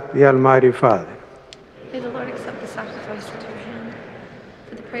God, the Almighty Father. May the Lord accept the sacrifice at your hand,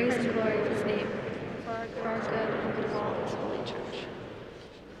 for the praise and glory of his name, for our good and good of all his holy church.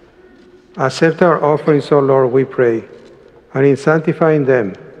 Accept our offerings, O Lord, we pray, and in sanctifying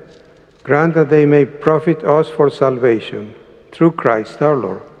them, grant that they may profit us for salvation, through Christ our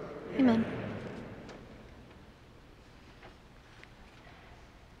Lord. Amen.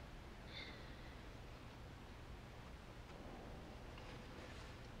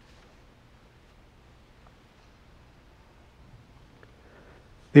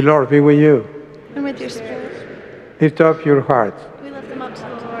 The Lord be with you. And with your spirit, Lift up your hearts. we lift them up to the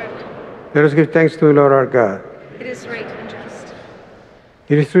Lord. Let us give thanks to the Lord our God. It is right and just.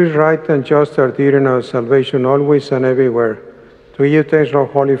 It is truly right and just, our duty and our salvation, always and everywhere, to give you thanks,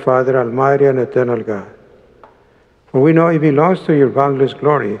 Lord, Holy Father, Almighty and eternal God. For we know it belongs to your boundless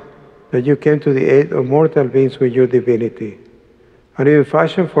glory that you came to the aid of mortal beings with your divinity, and you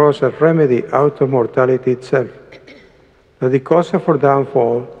fashioned for us a remedy out of mortality itself, that the cause of our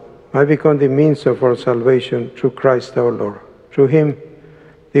downfall might become the means of our salvation through Christ our Lord. Through him,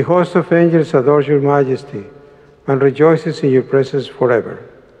 the host of angels adores your majesty and rejoices in your presence forever.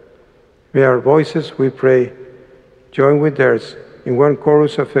 May our voices, we pray, join with theirs in one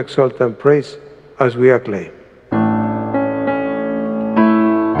chorus of exultant praise as we acclaim.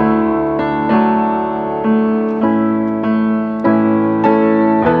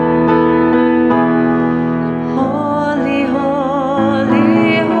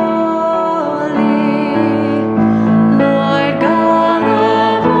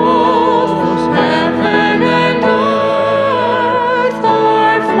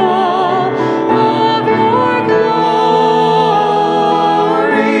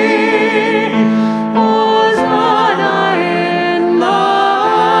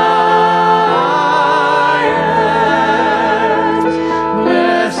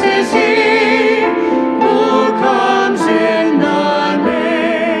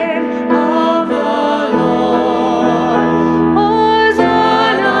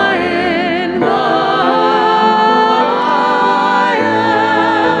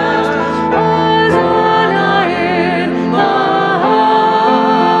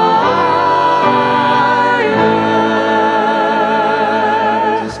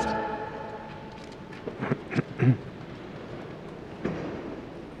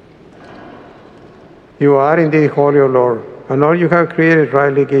 You are indeed holy, O Lord, and all you have created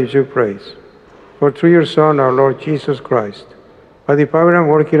rightly gives you praise. For through your Son, our Lord Jesus Christ, by the power and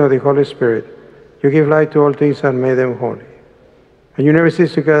working of the Holy Spirit, you give light to all things and made them holy. And you never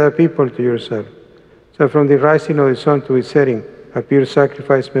cease to gather people to yourself, so from the rising of the sun to its setting, a pure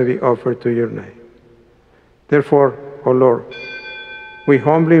sacrifice may be offered to your name. Therefore, O Lord, we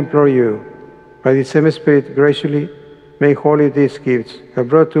humbly implore you, by the same Spirit, graciously make holy these gifts, and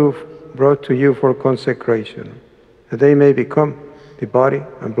brought to you for consecration, that they may become the body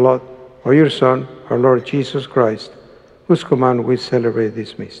and blood of your Son, our Lord Jesus Christ, whose command we celebrate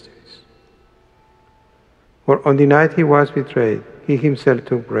these mysteries. For on the night he was betrayed, he himself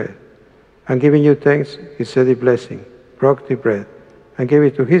took bread, and giving you thanks, he said a blessing, broke the bread, and gave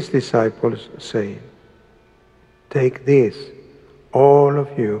it to his disciples, saying, "Take this, all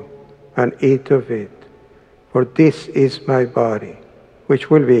of you, and eat of it, for this is my body, which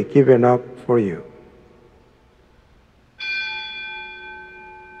will be given up for you."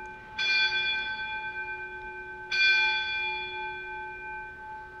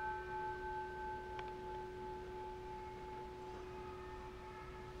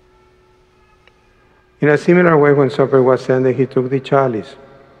 In a similar way, when supper was ended, he took the chalice,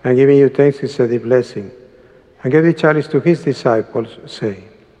 and giving you thanks, he said the blessing, and gave the chalice to his disciples, saying,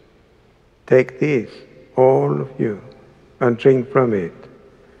 "Take this, all of you, and drink from it.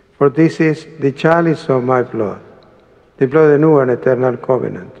 For this is the chalice of my blood, the blood of the new and eternal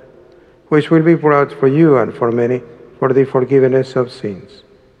covenant, which will be poured out for you and for many for the forgiveness of sins.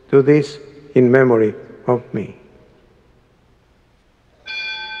 Do this in memory of me."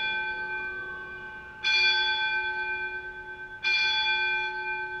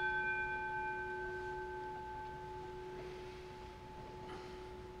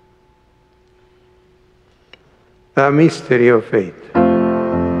 The mystery of faith.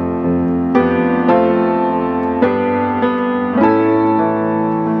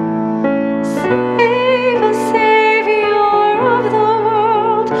 Save us, Savior of the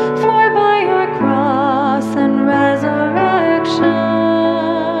world, for by your cross and resurrection,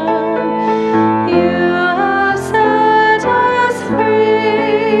 you have set us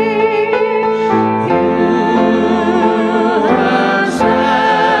free. You have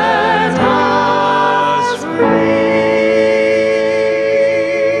set us free.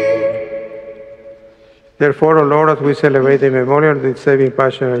 Therefore, O Lord, as we celebrate the memorial of the saving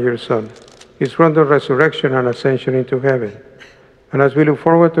passion of your Son, his wonderful resurrection and ascension into heaven, and as we look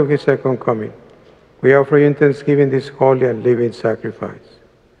forward to his second coming, we offer you in thanksgiving this holy and living sacrifice.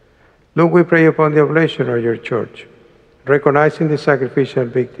 Look, we pray upon the oblation of your church, recognizing the sacrificial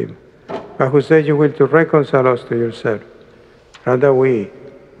victim, by whose death you will to reconcile us to yourself, and that we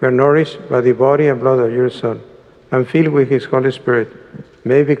are nourished by the body and blood of your Son, and filled with his Holy Spirit,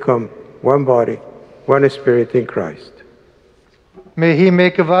 may become one body, one Spirit in Christ. May he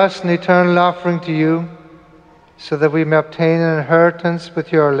make of us an eternal offering to you, so that we may obtain an inheritance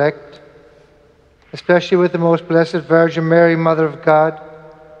with your elect, especially with the most blessed Virgin Mary, Mother of God,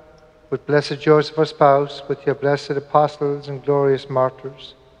 with blessed Joseph, our spouse, with your blessed apostles and glorious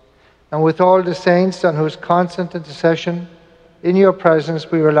martyrs, and with all the saints on whose constant intercession in your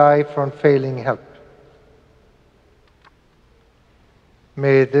presence we rely for unfailing help.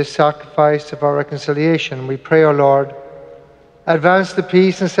 May this sacrifice of our reconciliation, we pray, O Lord, advance the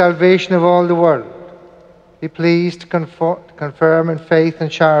peace and salvation of all the world. Be pleased to confirm in faith and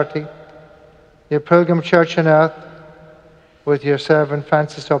charity your pilgrim church on earth, with your servant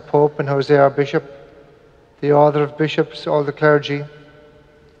Francis our Pope and Jose our Bishop, the order of bishops, all the clergy,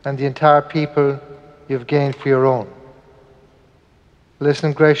 and the entire people you have gained for your own.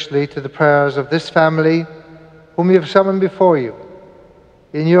 Listen graciously to the prayers of this family whom you have summoned before you.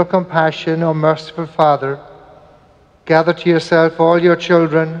 In your compassion, O merciful Father, gather to yourself all your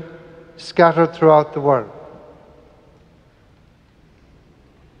children scattered throughout the world.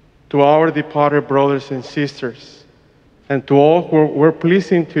 To our departed brothers and sisters, and to all who were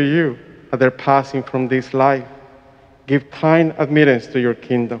pleasing to you at their passing from this life, give kind admittance to your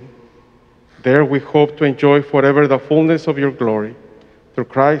kingdom. There we hope to enjoy forever the fullness of your glory, through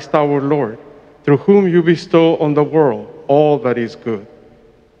Christ our Lord, through whom you bestow on the world all that is good.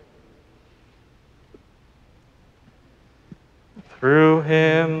 Through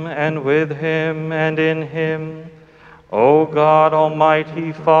him, and with him, and in him, O God,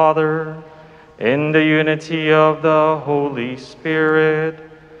 Almighty Father, in the unity of the Holy Spirit,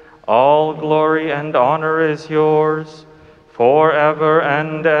 all glory and honor is yours, forever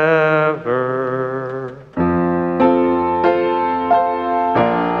and ever.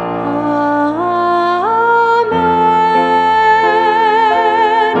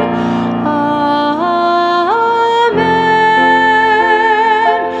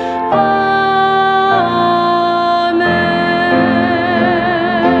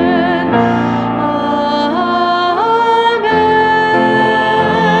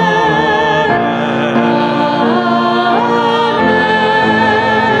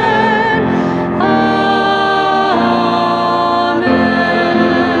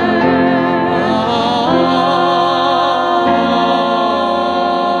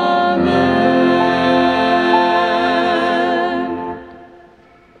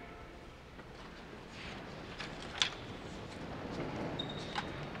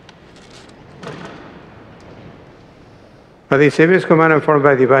 By the Savior's command and formed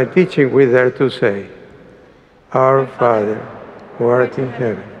by divine teaching, we dare to say, Our Father, who art in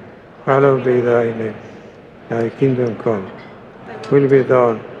heaven, hallowed be thy name. Thy kingdom come, will be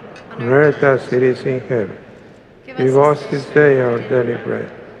done on earth as it is in heaven. Give us this day our daily bread,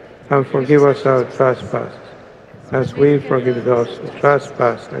 and forgive us our trespasses, as we forgive those who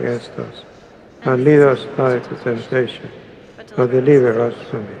trespass against us. And lead us not into temptation, but deliver us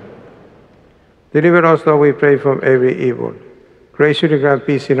from evil. Deliver us, Lord, we pray, from every evil. Graciously grant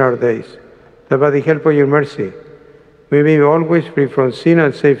peace in our days, that by the help of your mercy, we may be always free from sin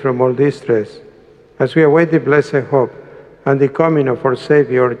and safe from all distress, as we await the blessed hope and the coming of our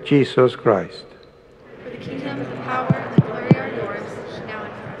Savior, Jesus Christ. For the kingdom, the power, and the glory are yours, now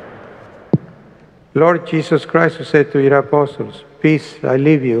and forever. Lord Jesus Christ, who said to your apostles, Peace I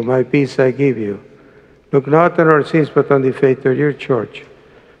leave you, my peace I give you. Look not on our sins, but on the faith of your church.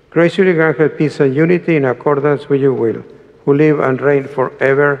 Graciously grant her peace and unity in accordance with your will, who live and reign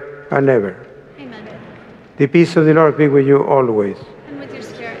forever and ever. Amen. The peace of the Lord be with you always. And with your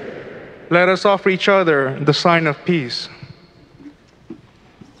spirit. Let us offer each other the sign of peace.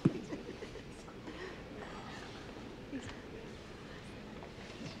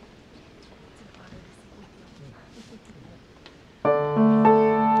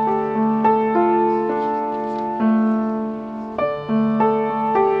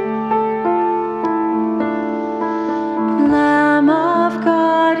 Lamb of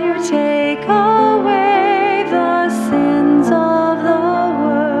God, you take away the sins of the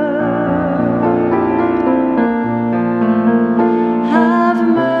world.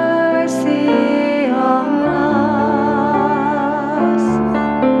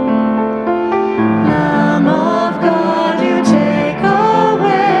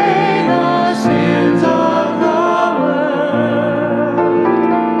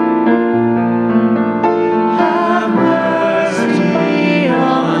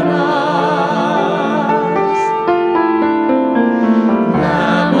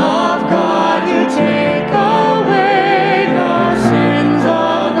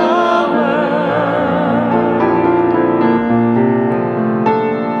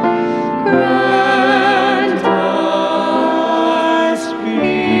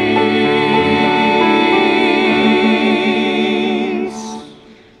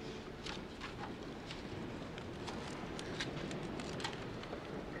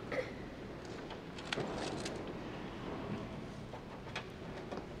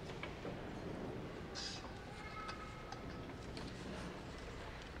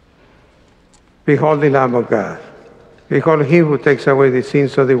 Behold the Lamb of God. Behold him who takes away the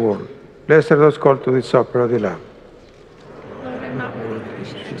sins of the world. Blessed are those called to the supper of the Lamb. Lord, I am not worthy that you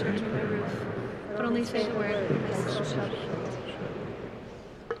should enter under my roof, but only say the word, and my soul shall be healed.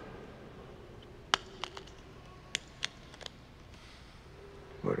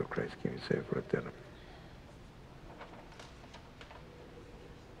 Word of Christ, give me save for eternity.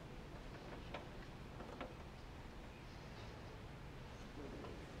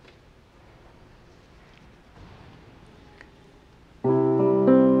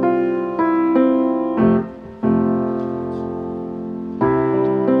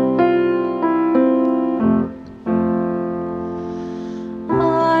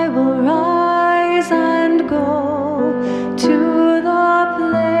 I will rise and go to the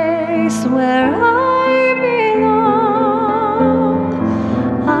place where I belong.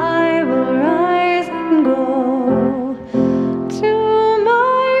 I will rise and go to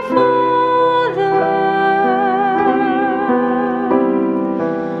my Father.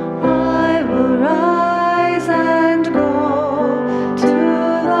 I will rise and go to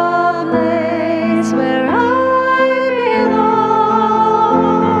the place where I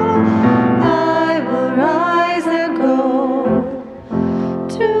belong. I will rise and go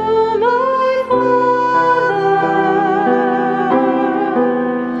to my Father.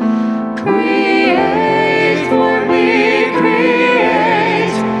 Create for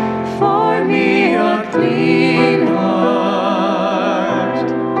me a clean heart,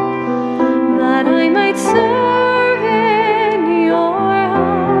 that I might serve in your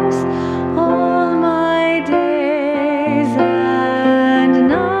house all my days and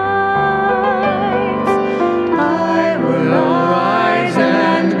nights. I will rise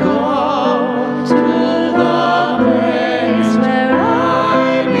and go to the place where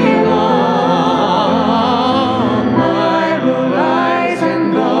I belong. I will rise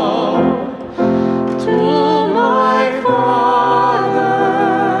and go to my Father.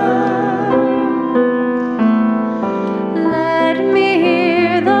 Let me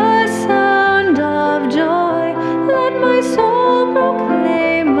hear the sound of joy. Let my soul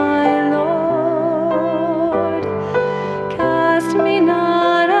proclaim my Lord. Cast me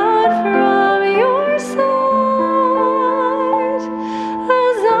not out from your sight,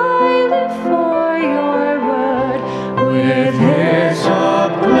 as I live for your word. With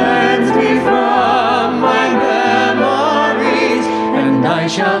hyssop cleanse me from my memories, and I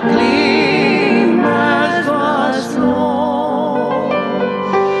shall gleam as the snow.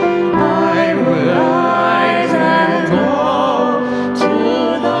 I will rise and go to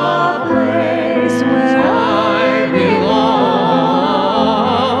the place where I belong.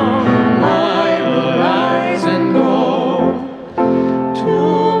 I will rise and go to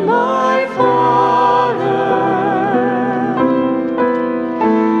my Father.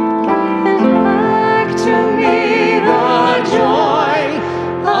 Give back to me the joy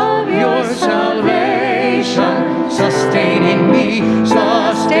of your salvation, sustaining me,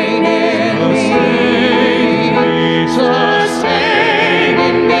 sustaining me,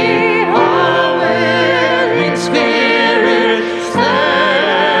 sustaining me, a willing spirit,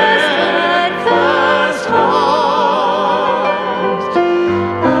 steadfast heart.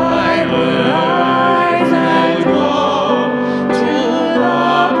 I will rise and go to the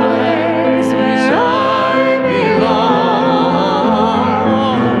place where I belong.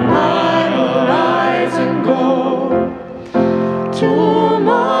 I will rise and go to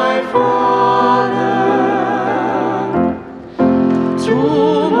my Father, to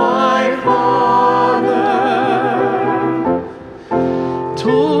my Father,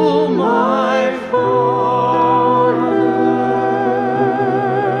 to my Father.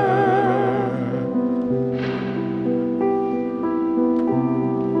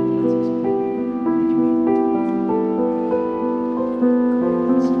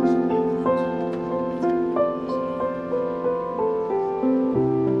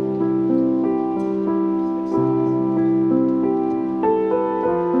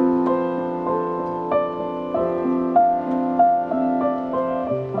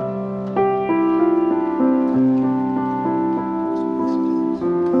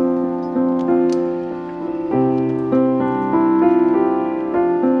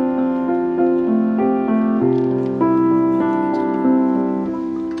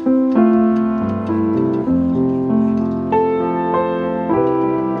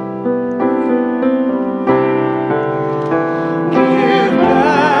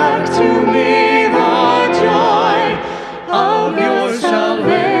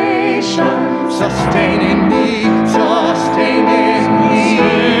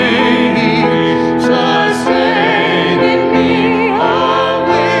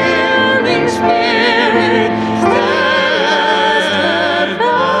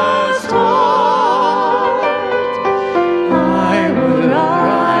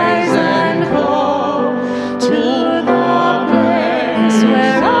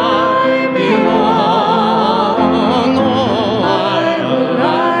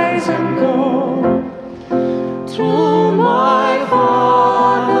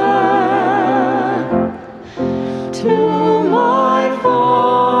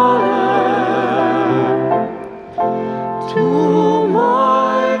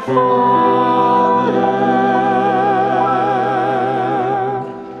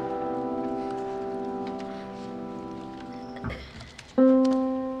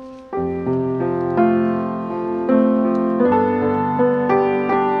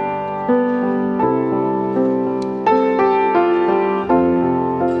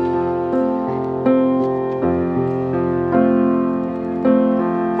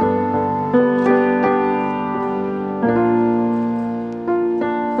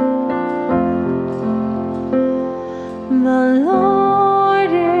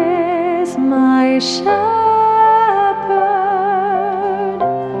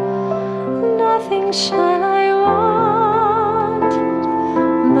 Nothing shall I want.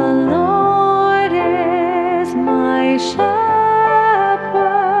 The Lord is my shepherd.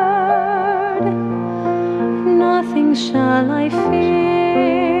 Nothing shall I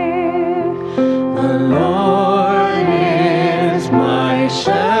fear. The Lord is my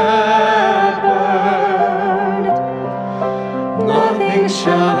shepherd. Nothing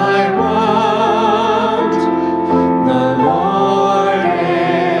shall I want. The Lord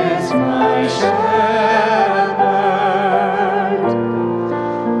is my shepherd.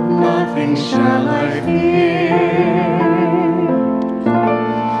 Nothing shall I fear.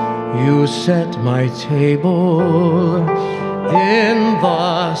 You set my table in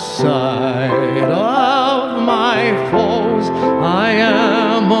the sight of my foes. I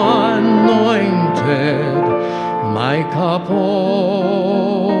am anointed, my cup overflows.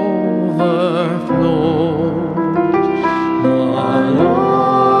 The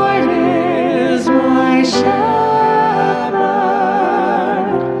Lord is my shepherd.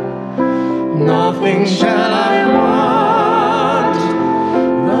 Nothing shall I want.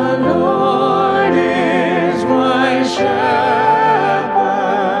 The Lord is my shepherd.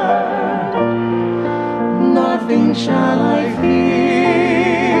 Nothing shall I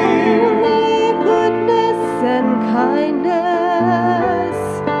fear. Only goodness and kindness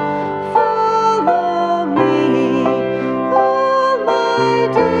follow me all my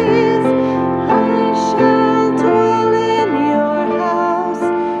days. I shall dwell in your house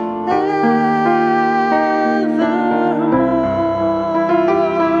evermore.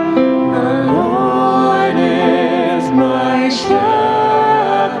 The Lord is my shepherd.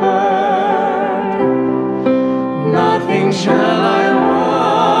 Nothing shall I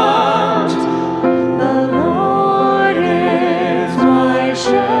want. The Lord is my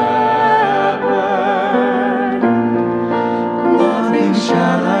shepherd. Nothing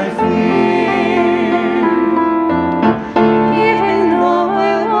shall I fear. Even though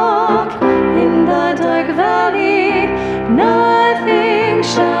I walk in the dark valley, nothing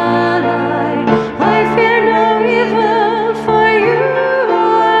shall I fear no evil, for you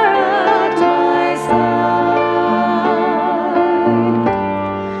are at my side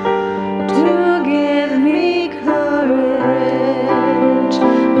to give me courage.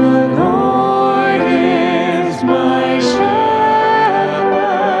 The Lord is my shepherd.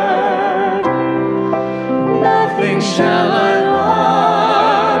 Nothing shall I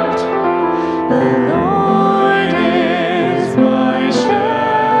want. The Lord is my shepherd.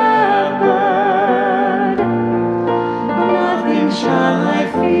 Nothing shall I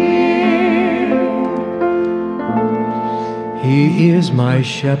fear. He is my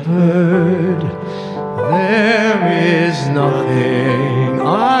shepherd. There is nothing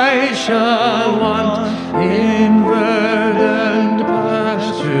I shall want. In verdant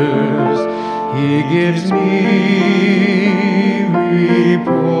pastures He gives me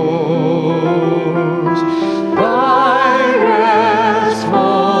repose. By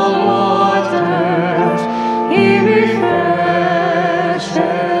restful waters He refreshes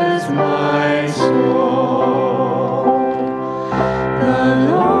my soul. The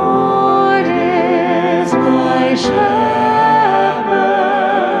Lord is my shepherd.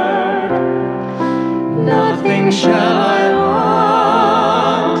 Nothing shall I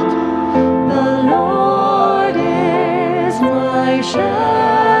want. The Lord is my shepherd.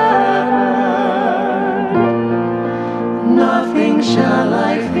 Nothing shall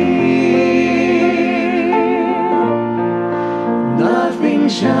I fear. Nothing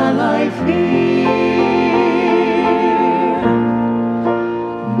shall I fear.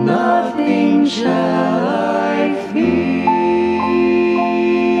 Nothing shall I fear.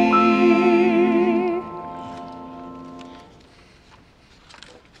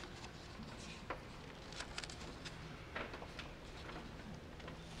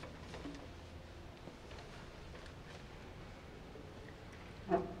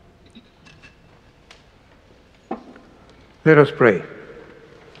 Let us pray.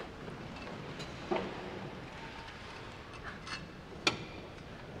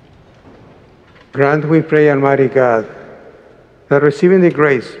 Grant, we pray, Almighty God, that receiving the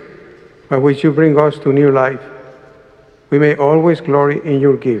grace by which you bring us to new life, we may always glory in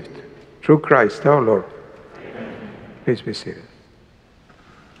your gift. Through Christ our Lord. Amen. Please be seated.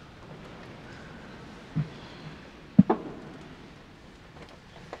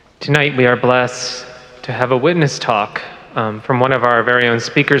 Tonight we are blessed to have a witness talk from one of our very own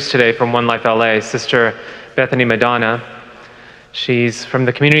speakers today from OneLife LA, Sister Bethany Madonna. She's from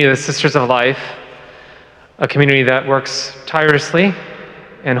the community of the Sisters of Life, a community that works tirelessly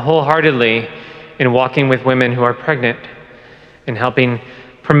and wholeheartedly in walking with women who are pregnant and helping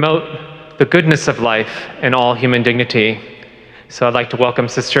promote the goodness of life and all human dignity. So I'd like to welcome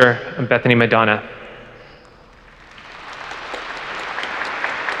Sister Bethany Madonna.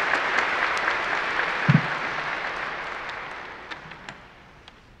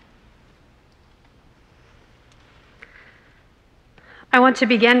 I want to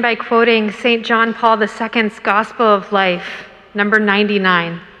begin by quoting St. John Paul II's Gospel of Life, number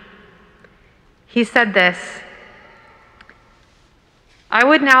 99. He said this: "I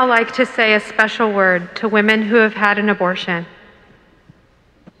would now like to say a special word to women who have had an abortion.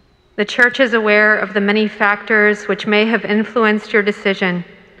 The Church is aware of the many factors which may have influenced your decision,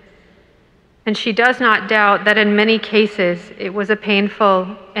 and she does not doubt that in many cases it was a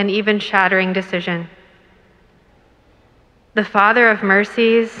painful and even shattering decision. The Father of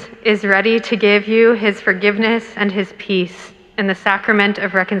mercies is ready to give you his forgiveness and his peace in the sacrament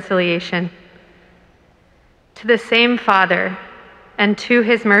of reconciliation. To the same Father and to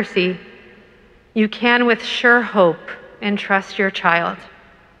his mercy, you can with sure hope entrust your child.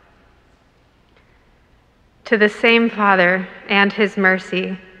 To the same Father and his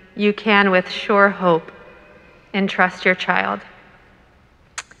mercy, you can with sure hope entrust your child."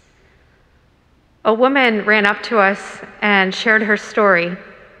 A woman ran up to us and shared her story.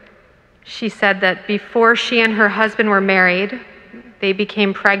 She said that before she and her husband were married, they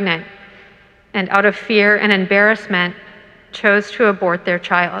became pregnant and out of fear and embarrassment chose to abort their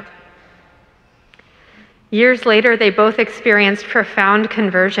child. Years later, they both experienced profound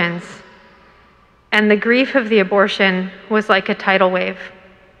conversions, and the grief of the abortion was like a tidal wave.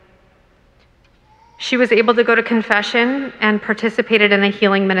 She was able to go to confession and participated in a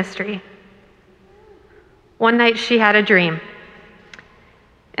healing ministry. One night she had a dream,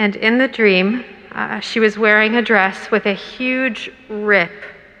 and in the dream, she was wearing a dress with a huge rip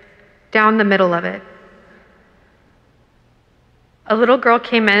down the middle of it. A little girl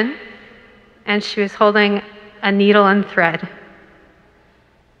came in, and she was holding a needle and thread,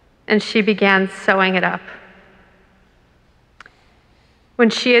 and she began sewing it up. When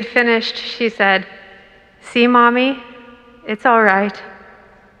she had finished, she said, "See, Mommy, it's all right."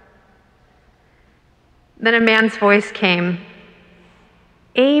 Then a man's voice came,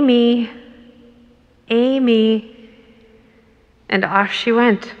 "Amy, Amy," and off she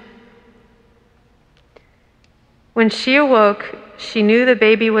went. When she awoke, she knew the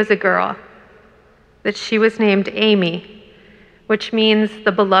baby was a girl, that she was named Amy, which means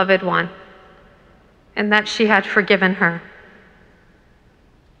the beloved one, and that she had forgiven her.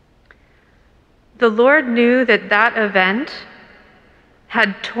 The Lord knew that that event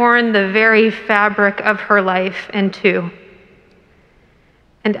had torn the very fabric of her life in two.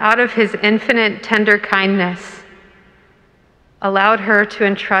 And out of his infinite tender kindness, allowed her to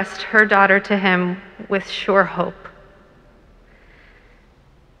entrust her daughter to him with sure hope.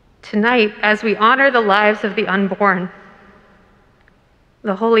 Tonight, as we honor the lives of the unborn,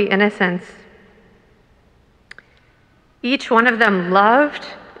 the holy innocents, each one of them loved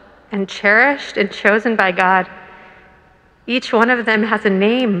and cherished and chosen by God, each one of them has a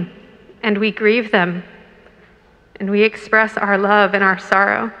name, and we grieve them, and we express our love and our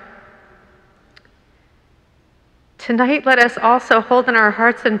sorrow. Tonight, let us also hold in our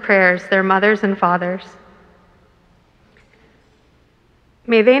hearts and prayers their mothers and fathers.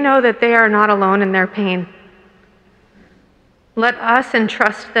 May they know that they are not alone in their pain. Let us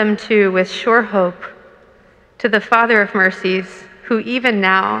entrust them too with sure hope to the Father of mercies, who even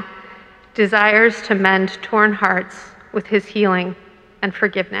now desires to mend torn hearts with his healing and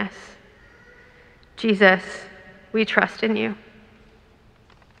forgiveness. Jesus, we trust in you.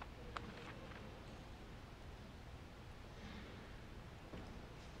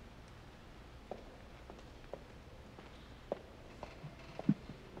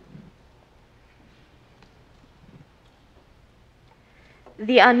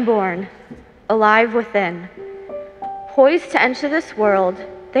 The unborn, alive within. Poised to enter this world,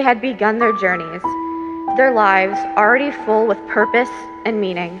 they had begun their journeys, their lives already full with purpose and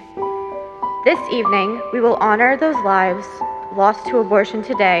meaning. This evening, we will honor those lives lost to abortion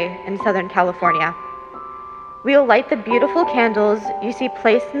today in Southern California. We will light the beautiful candles you see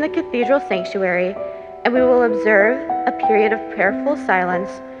placed in the cathedral sanctuary, and we will observe a period of prayerful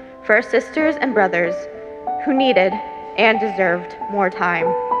silence for our sisters and brothers who needed and deserved more time.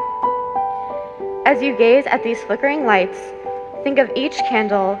 As you gaze at these flickering lights, think of each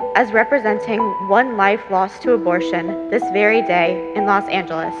candle as representing one life lost to abortion this very day in Los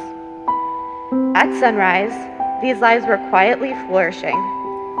Angeles. At sunrise, these lives were quietly flourishing,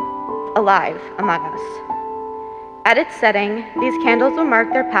 alive among us. At its setting, these candles will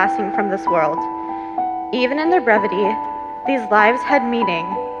mark their passing from this world. Even in their brevity, these lives had meaning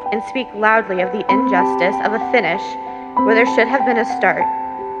and speak loudly of the injustice of a finish where there should have been a start,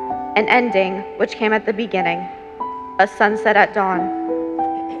 an ending which came at the beginning, a sunset at dawn.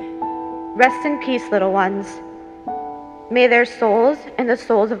 Rest in peace, little ones. May their souls and the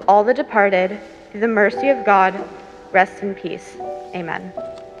souls of all the departed, through the mercy of God, rest in peace. Amen.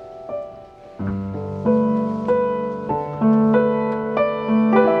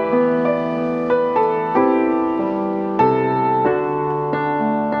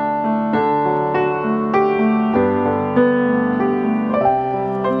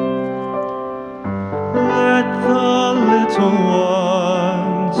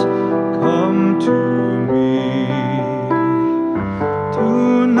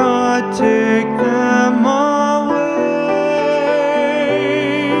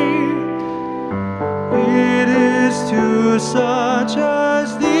 Such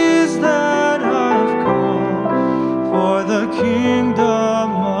as these that I've come, for the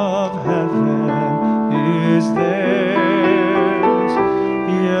kingdom of heaven is theirs.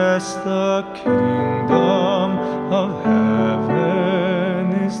 Yes, the kingdom of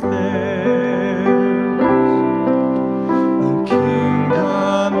heaven is theirs. The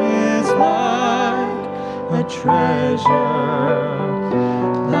kingdom is like a treasure,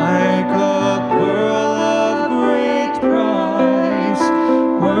 like a pearl of great price,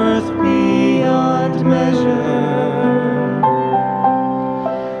 worth beyond measure.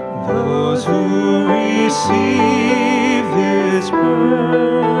 Those who receive this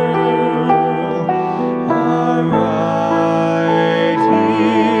pearl are right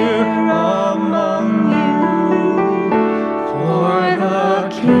here among you, for the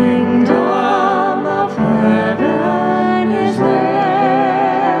kingdom of heaven is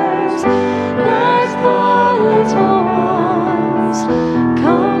theirs. Let the little ones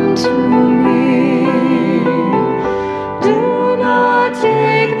come to me. Do not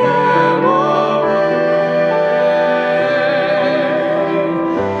take them away.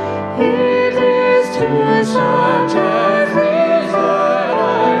 It is to such as these that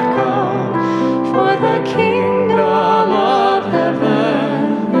I've come, for the kingdom of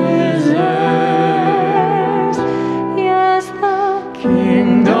heaven is theirs. Yes, the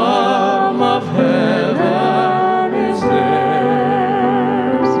kingdom of heaven is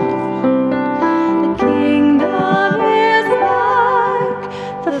theirs. The kingdom is like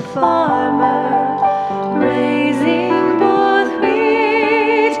the farmer raising both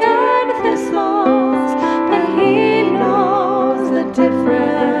wheat and thistles, but he knows the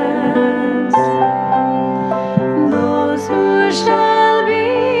difference. Those who shall be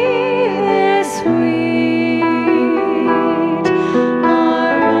his sweet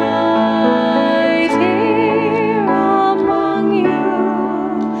are right here among you,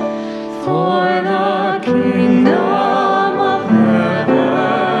 for the kingdom of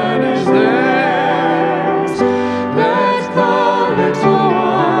heaven is theirs. Let the little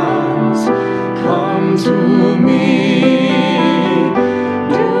ones come to me.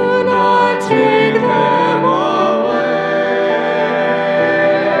 Do not take them away.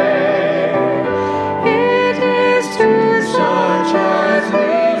 It is to such as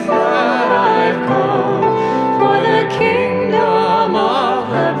these that I've come, for the kingdom of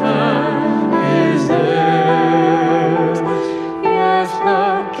heaven is theirs. Yes, the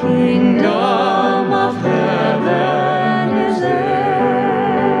kingdom of heaven is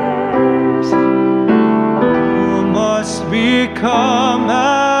theirs. You must become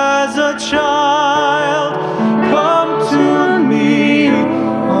as a child. Come to me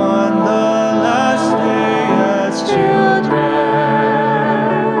on the last day as children.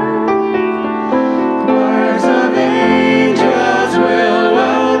 Choirs of angels will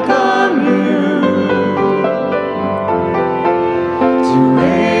welcome you to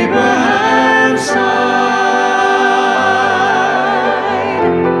Abraham's side,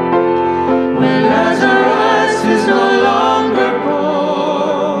 when Lazarus is no longer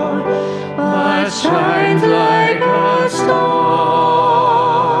poor, but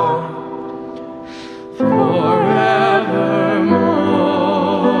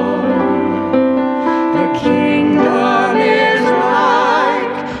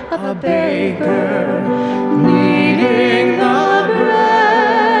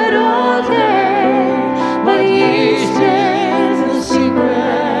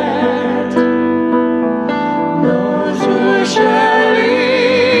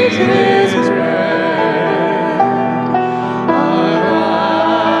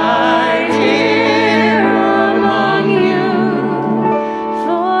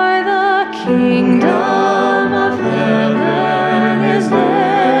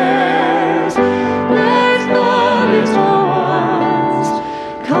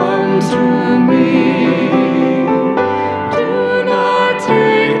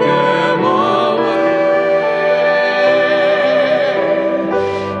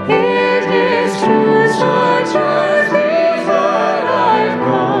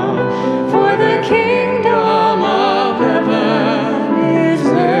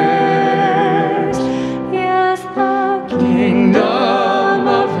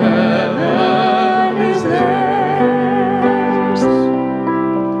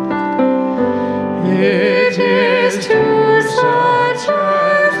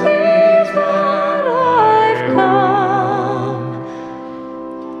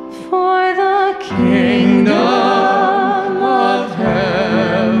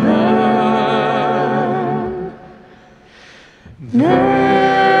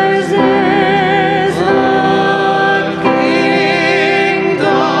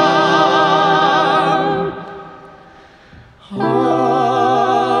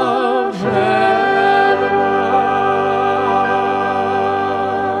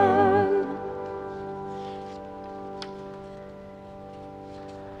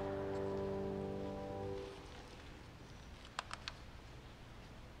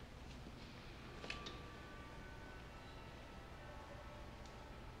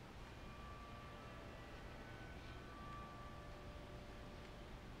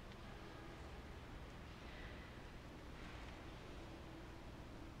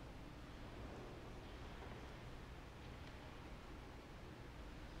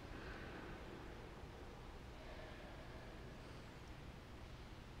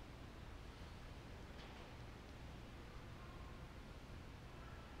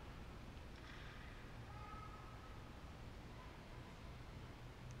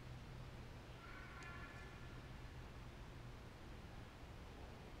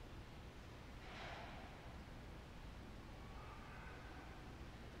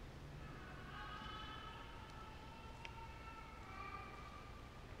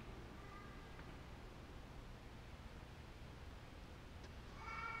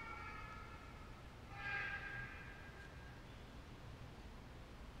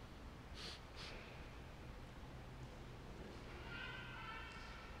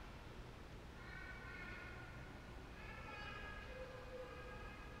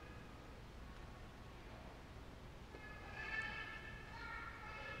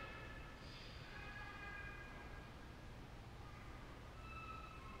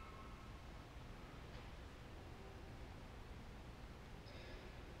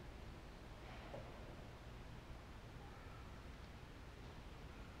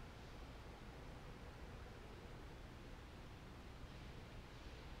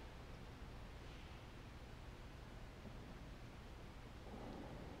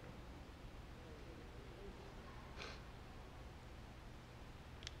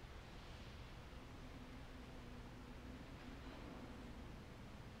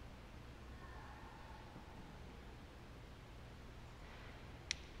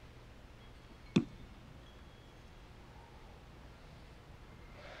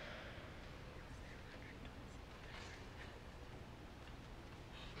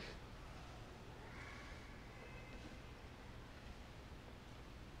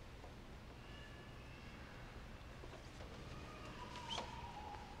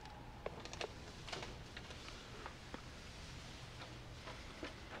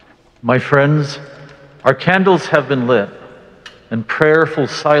My friends, our candles have been lit, and prayerful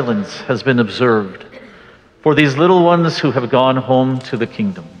silence has been observed for these little ones who have gone home to the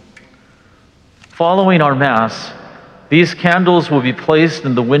kingdom. Following our Mass, these candles will be placed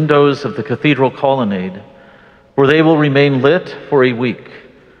in the windows of the cathedral colonnade, where they will remain lit for a week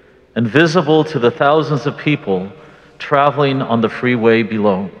and visible to the thousands of people traveling on the freeway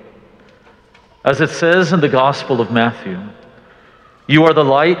below. As it says in the Gospel of Matthew, "You are the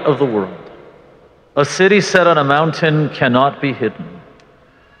light of the world. A city set on a mountain cannot be hidden,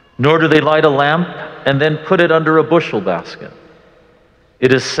 nor do they light a lamp and then put it under a bushel basket.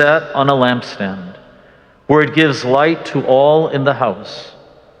 It is set on a lampstand, where it gives light to all in the house.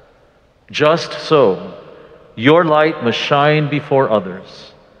 Just so, your light must shine before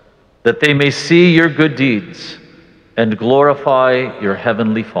others, that they may see your good deeds and glorify your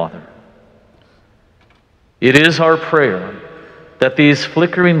heavenly Father." It is our prayer that these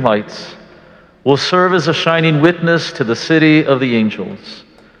flickering lights will serve as a shining witness to the city of the angels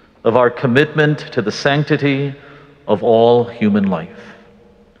of our commitment to the sanctity of all human life.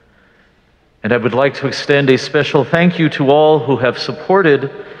 And I would like to extend a special thank you to all who have supported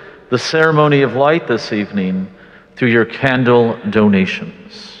the ceremony of light this evening through your candle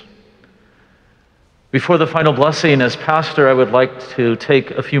donations. Before the final blessing, as pastor, I would like to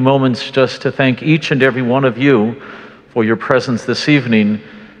take a few moments just to thank each and every one of you for your presence this evening.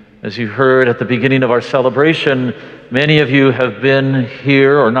 As you heard at the beginning of our celebration, many of you have been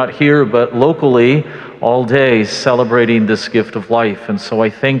here, or not here, but locally all day celebrating this gift of life. And so I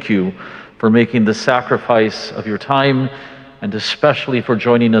thank you for making the sacrifice of your time, and especially for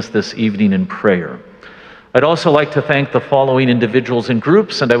joining us this evening in prayer. I'd also like to thank the following individuals and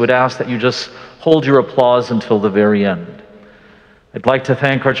groups, and I would ask that you just hold your applause until the very end. I'd like to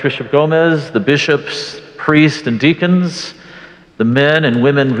thank Archbishop Gomez, the bishops, priests, and deacons, the men and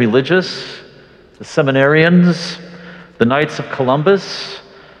women religious, the seminarians, the Knights of Columbus,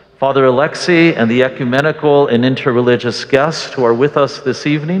 Father Alexei, and the ecumenical and interreligious guests who are with us this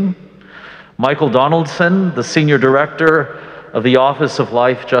evening, Michael Donaldson, the Senior Director of the Office of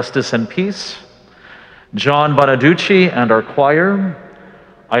Life, Justice, and Peace, John Bonaducci and our choir,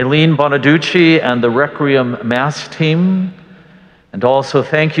 Eileen Bonaducci and the Requiem Mass team, and also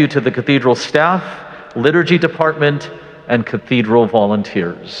thank you to the Cathedral staff, liturgy department, and Cathedral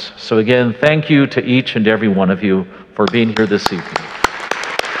volunteers. So again, thank you to each and every one of you for being here this evening.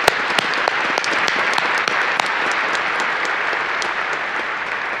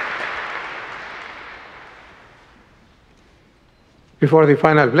 Before the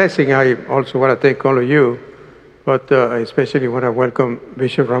final blessing, I also want to thank all of you, but I especially want to welcome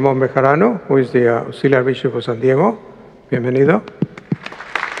Bishop Ramon Bejarano, who is the Auxiliary Bishop of San Diego. Bienvenido.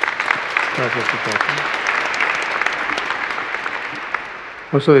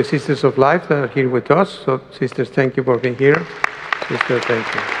 Also the Sisters of Life that are here with us. So sisters, thank you for being here. Sisters, thank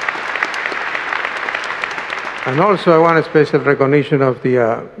you. And also I want a special recognition of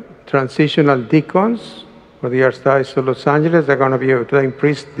the transitional deacons for the Archdiocese of Los Angeles. They're going to be ordained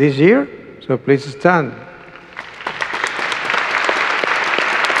priests this year, so please stand.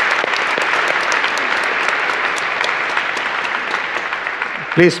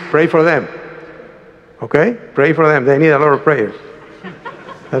 Please pray for them, okay? Pray for them. They need a lot of prayers.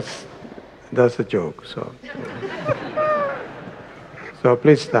 That's a joke. So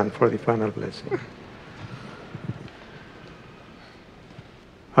please stand for the final blessing.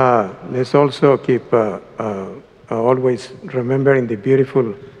 Let's also keep always remembering the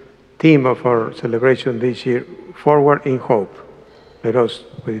beautiful theme of our celebration this year, Forward in Hope. Let us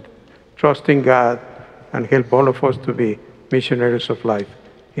trust in God and help all of us to be missionaries of life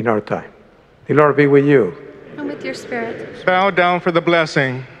in our time. The Lord be with you. And with your spirit. Bow down for the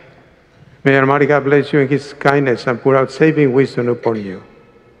blessing. May Almighty God bless you in His kindness and pour out saving wisdom upon you.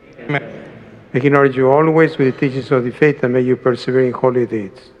 Amen. May He nourish you always with the teachings of the faith, and may you persevere in holy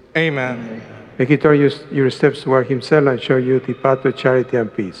deeds. Amen. May He turn your steps toward Himself and show you the path of charity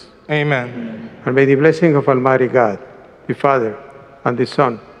and peace. Amen. And may the blessing of Almighty God, the Father, and the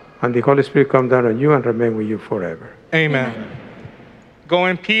Son, and the Holy Spirit come down on you and remain with you forever. Amen. Go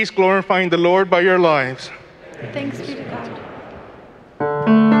in peace, glorifying the Lord by your lives. Thanks be to God.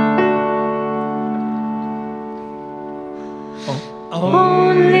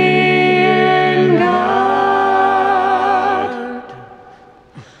 Only in God.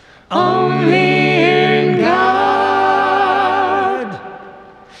 Only in God.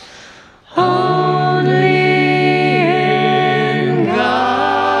 Only in God.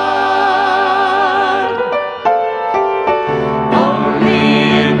 Only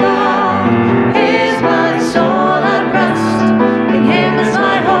in God is my soul at rest. In Him is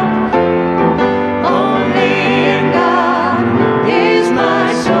my hope. Only in God is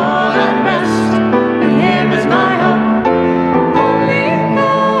my soul at rest. In Him is my hope. Only in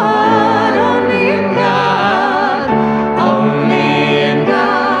God, only in God, only in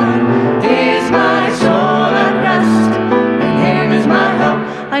God is my soul at rest. In Him is my hope.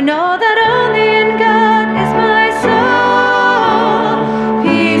 I know that only in God is my soul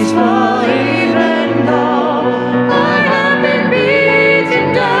peaceful, even though I have been beaten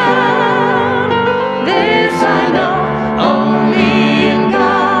down. This I know, only in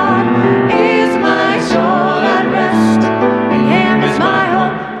God is my soul at rest. In Him is my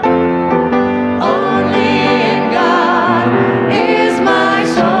hope. Only in God is my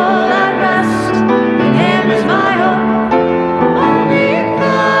soul at rest. In Him is my hope. Only in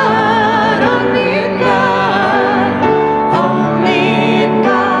God, only in God, only in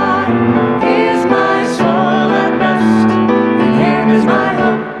God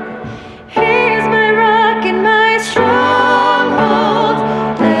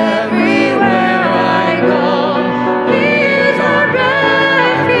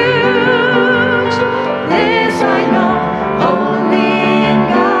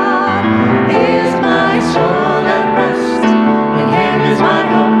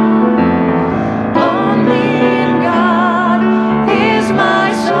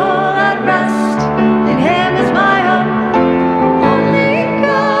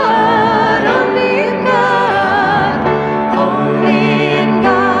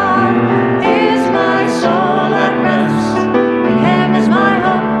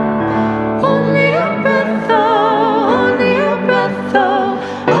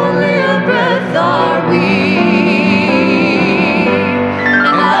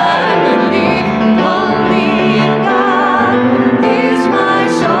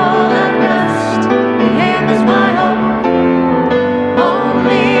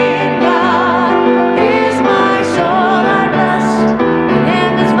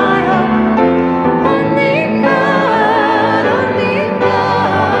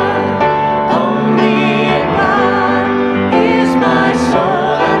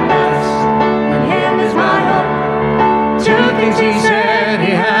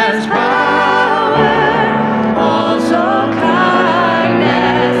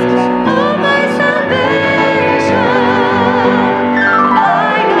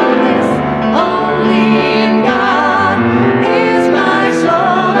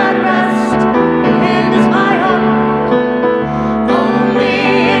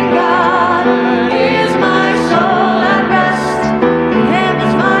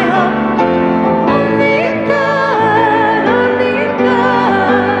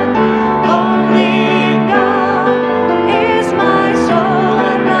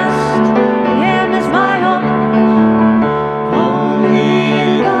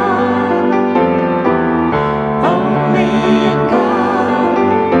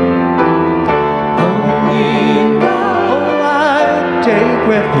take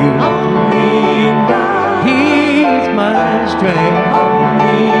refuge. Only in God. He's my strength.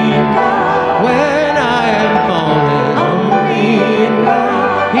 Only in God. When I am falling. Only in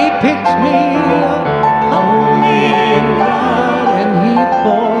God. He picks me up. Only in God. And He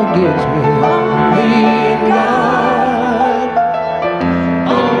forgives me. Only in God.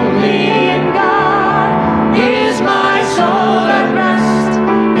 Only in God is my soul at rest.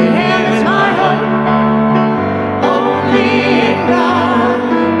 In Him is my hope. Only in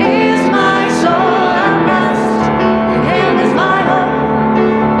God is my soul at rest. In Him is my hope.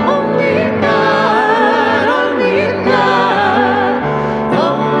 Only in God, only in God,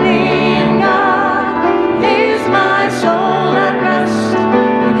 only in God is my soul at rest.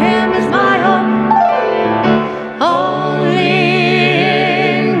 In Him is my hope. Only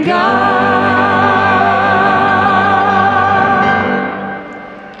in God.